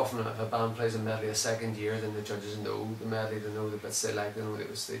quite often if a band plays a medley a second year, then the judges know the medley, they know the bits they like, they know the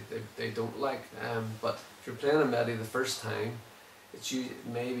bits they don't like. But if you're playing a medley the first time, it's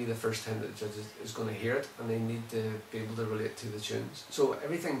maybe the first time that the judge is going to hear it, and they need to be able to relate to the tunes. So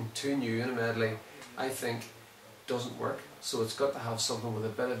everything too new in a medley, I think, doesn't work. So it's got to have something with a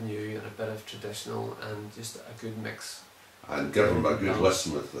bit of new and a bit of traditional, and just a good mix. And give them a good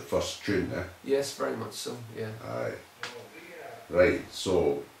listen with the first tune, eh? Yes, very much so, yeah. Aye. Right,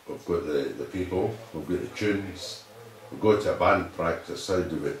 so we've got the people, we've got the tunes, we go to a band practice. How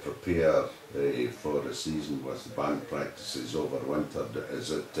do we prepare for the season with band practices over winter?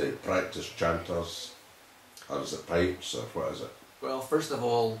 Is it practice chanters, or is it pipes, or what is it? Well, first of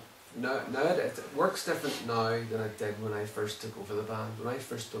all, now it works different now than it did when I first took over the band. When I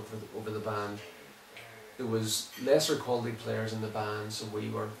first took over the band, there was lesser quality players in the band, so we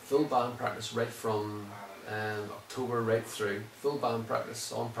were full band practice right from October right through. Full band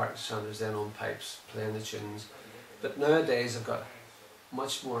practice on practice chanters, then on pipes, playing the tunes. But nowadays I've got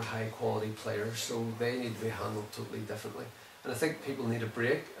much more high quality players, so they need to be handled totally differently. And I think people need a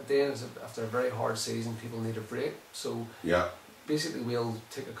break. At the end, after a very hard season, people need a break. So yeah, basically we'll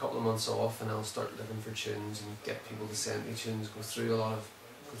take a couple of months off and I'll start looking for tunes and get people to send me tunes, go through a lot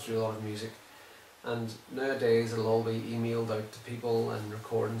of music. And nowadays it'll all be emailed out to people, and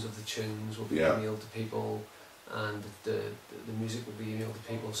recordings of the tunes will be emailed to people, and the music will be emailed to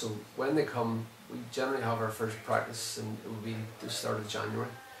people. So when they come, we generally have our first practice, and it will be the start of January.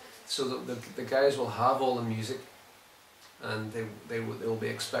 So the guys will have all the music, and they will be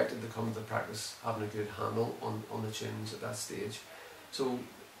expected to come to the practice having a good handle on the tunes at that stage. So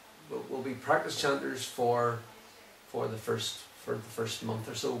we'll be practice chanters for the first month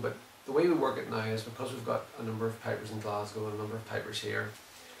or so. But the way we work it now is, because we've got a number of pipers in Glasgow and a number of pipers here,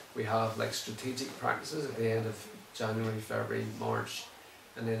 we have like strategic practices at the end of January, February, March,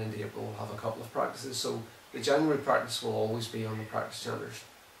 and then in April we'll have a couple of practices. So the January practice will always be on the practice chanters,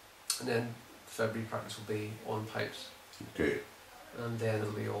 and then February practice will be on pipes. Okay. And then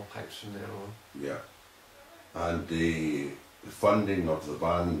it'll be all pipes from then on. Yeah. And the funding of the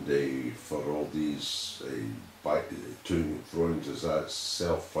band for all these tuning drawings, is that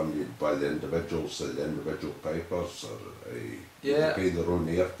self-funded by the individuals, the individual pipers, or they pay their own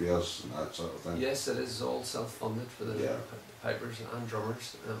airfares and that sort of thing? Yes, it is all self-funded for the pipers and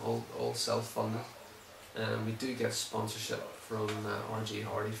drummers, all self-funded. We do get sponsorship from RG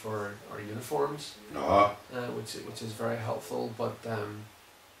Hardy for our uniforms, which is very helpful. But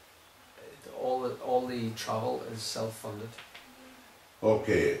all the travel is self-funded.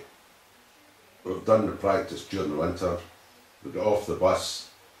 Okay, we've done the practice during the winter. We got off the bus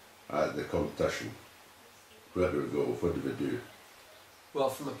at the competition. Where do we go? What do we do? Well,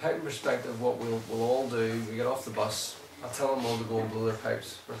 from a piping perspective, what we'll all do, we get off the bus. I tell them all to go and blow their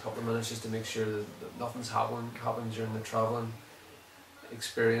pipes for a couple of minutes, just to make sure that nothing's happened during the travelling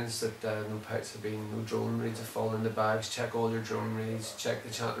experience, that no pipes have been, no drone reeds have fallen in the bags. Check all your drone reeds, check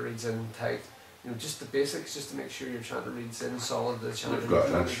the chanter reeds in tight. You know, just the basics, just to make sure your chanter reeds in solid. The chanter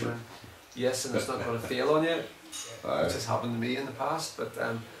reeds in. Yes, and it's not going to fail on you, which has happened to me in the past. But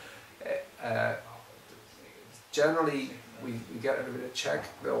generally, we get everybody to check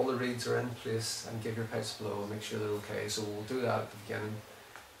that all the reeds are in place and give your pipes a blow and make sure they're okay. So we'll do that at the beginning,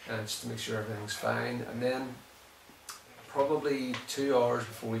 just to make sure everything's fine. And then probably 2 hours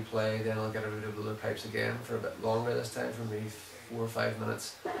before we play, then I'll get everybody to blow their pipes again for a bit longer this time, for maybe 4 or 5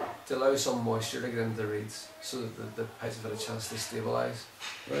 minutes, to allow some moisture to get into the reeds, so that the pipes have had a chance to stabilise.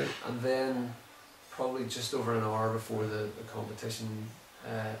 Right. And then probably just over an hour before the competition,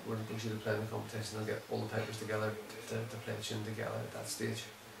 we're due to play in the competition, I'll get all the pipers together to play a tune together at that stage.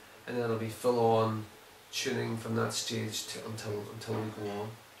 And then it'll be full on tuning from that stage until we go on.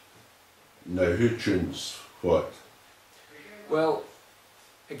 Now, who tunes what? Well,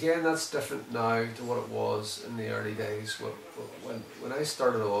 again, that's different now to what it was in the early days. When I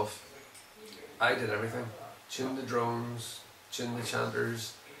started off, I did everything. Tuned the drones, tuned the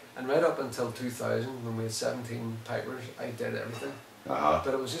chanters, and right up until 2000, when we had 17 pipers, I did everything. But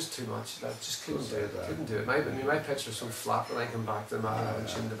it was just too much. I just couldn't do it. My pipes were so flat when I came back to them after having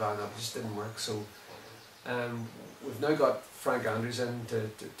tuned the band up. It just didn't work. So we've now got Frank Andrews in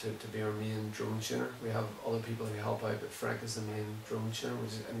to be our main drone tuner. We have other people who help out, but Frank is the main drone tuner,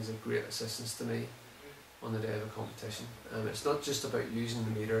 and he's a great assistance to me on the day of a competition. It's not just about using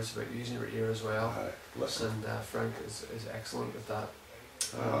the meter, it's about using your ear as well. And Frank is excellent with that.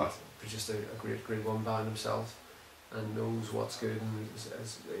 Produced a great Grade 1 band himself, and knows what's good, and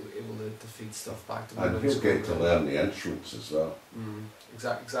is able to feed stuff back to me. And he'll get to learn the instruments as well.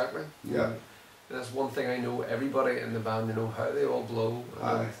 Exactly. Yeah. And that's one thing I know. Everybody in the band, they know how they all blow,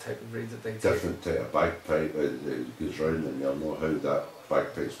 and the type of reed that they take. Different type of bagpipe goes round, and you'll know how that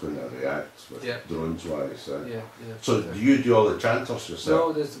bagpipe's going to react with drones wise. So do you do all the chanters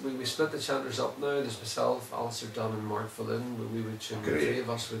yourself? No, we split the chanters up now. There's myself, Alistair Dunn and Mark Fullen. We would tune, the three of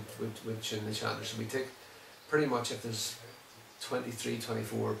us would tune the chanters. So we take, pretty much, if there's 23,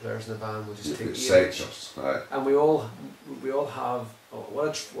 24 players in the band, we'll just take 8 sections. And we all have, what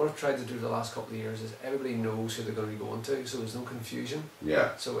I've tried to do the last couple of years is everybody knows who they're going to be going to, so there's no confusion.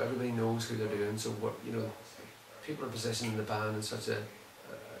 Yeah. So everybody knows who they're doing, so people are positioned in the band in such a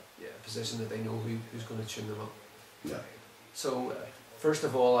position that they know who's going to tune them up. Yeah. So first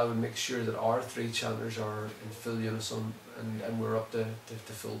of all, I would make sure that our 3 chanters are in full unison, and we're up to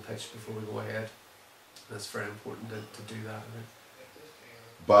full pitch before we go ahead. That's very important to do that.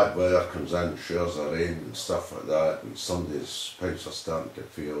 bad weather comes in, showers of rain and stuff like that, and somebody's pipes are starting to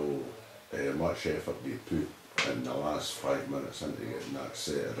feel much effort be put in the last 5 minutes into getting that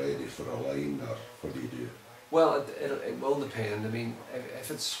set ready for a line, or what do you do? Well, it will depend. I mean, if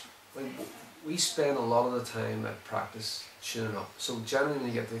it's, we spend a lot of the time at practice tuning up. So generally when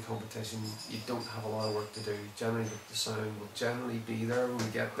you get to the competition, you don't have a lot of work to do. Generally the sound will generally be there when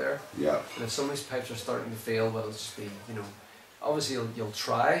we get there. Yeah. And if some of these pipes are starting to fail, well, it'll just be, you know, obviously you'll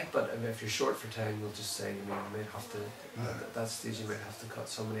try, but if you're short for time, you'll just say, you know, you might have to, at that stage you might have to cut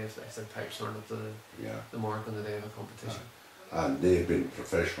somebody if their pipes aren't up to the mark on the day of a competition. And they've been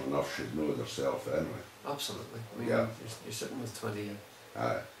professional enough, should know themselves anyway. Absolutely. I mean, you're sitting with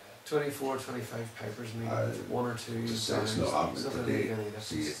 24, 25 pipers, I mean, one or two sounds, it's not happening today.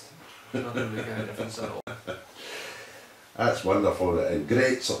 Not going to make any difference at all. That's wonderful, and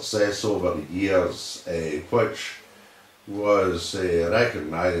great success over the years, which was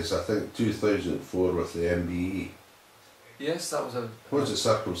recognised, I think, 2004 with the MBE. Yes, that was a... What was the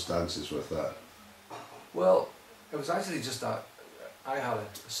circumstances with that? Well, it was actually just that I had a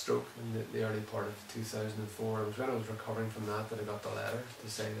stroke in the early part of 2004. It was when I was recovering from that I got the letter to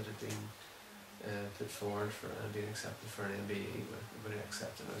say that it had been put forward for and being accepted for an MBE. When I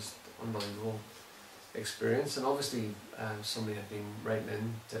accepted it, it was an unbelievable experience, and obviously somebody had been writing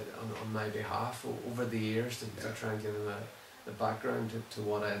in on my behalf over the years to try and give them the background to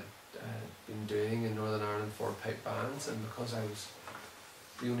what I'd been doing in Northern Ireland for pipe bands, and because I was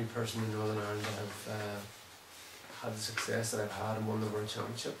the only person in Northern Ireland to have had the success that I've had and won the World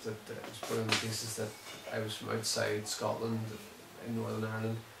Championship, that it was put on the basis that I was from outside Scotland in Northern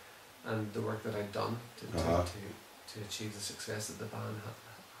Ireland, and the work that I'd done to achieve the success that the band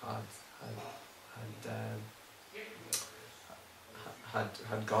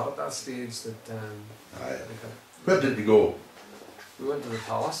had got at that stage. That where did you go? We went to the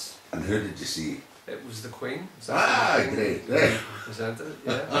Palace. And who did you see? It was the Queen. Great. Presented it,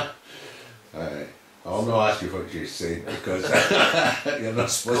 yeah. I'll not ask you what you said because you're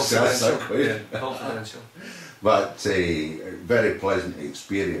not supposed to ask that question. Yeah, confidential. But a very pleasant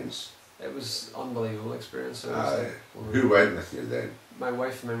experience. It was an unbelievable experience. So who went with you then? My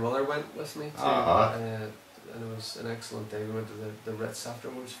wife and my mother went with me too, and it was an excellent day. We went to the Ritz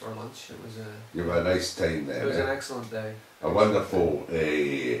afterwards for lunch. It was you had a nice time there. It was an excellent day. A wonderful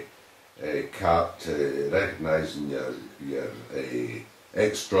card recognising your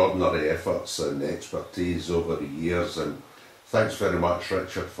extraordinary efforts and expertise over the years, and thanks very much,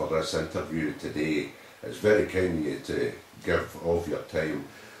 Richard, for this interview today. It's very kind of you to give of your time,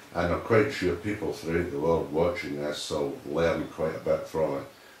 and I'm quite sure people throughout the world watching this will learn quite a bit from it,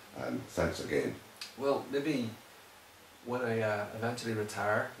 and thanks again. Well, maybe when I eventually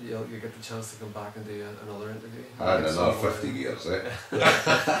retire, you'll get the chance to come back and do another interview. And another 50 years, eh?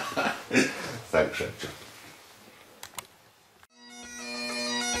 Thanks, Richard.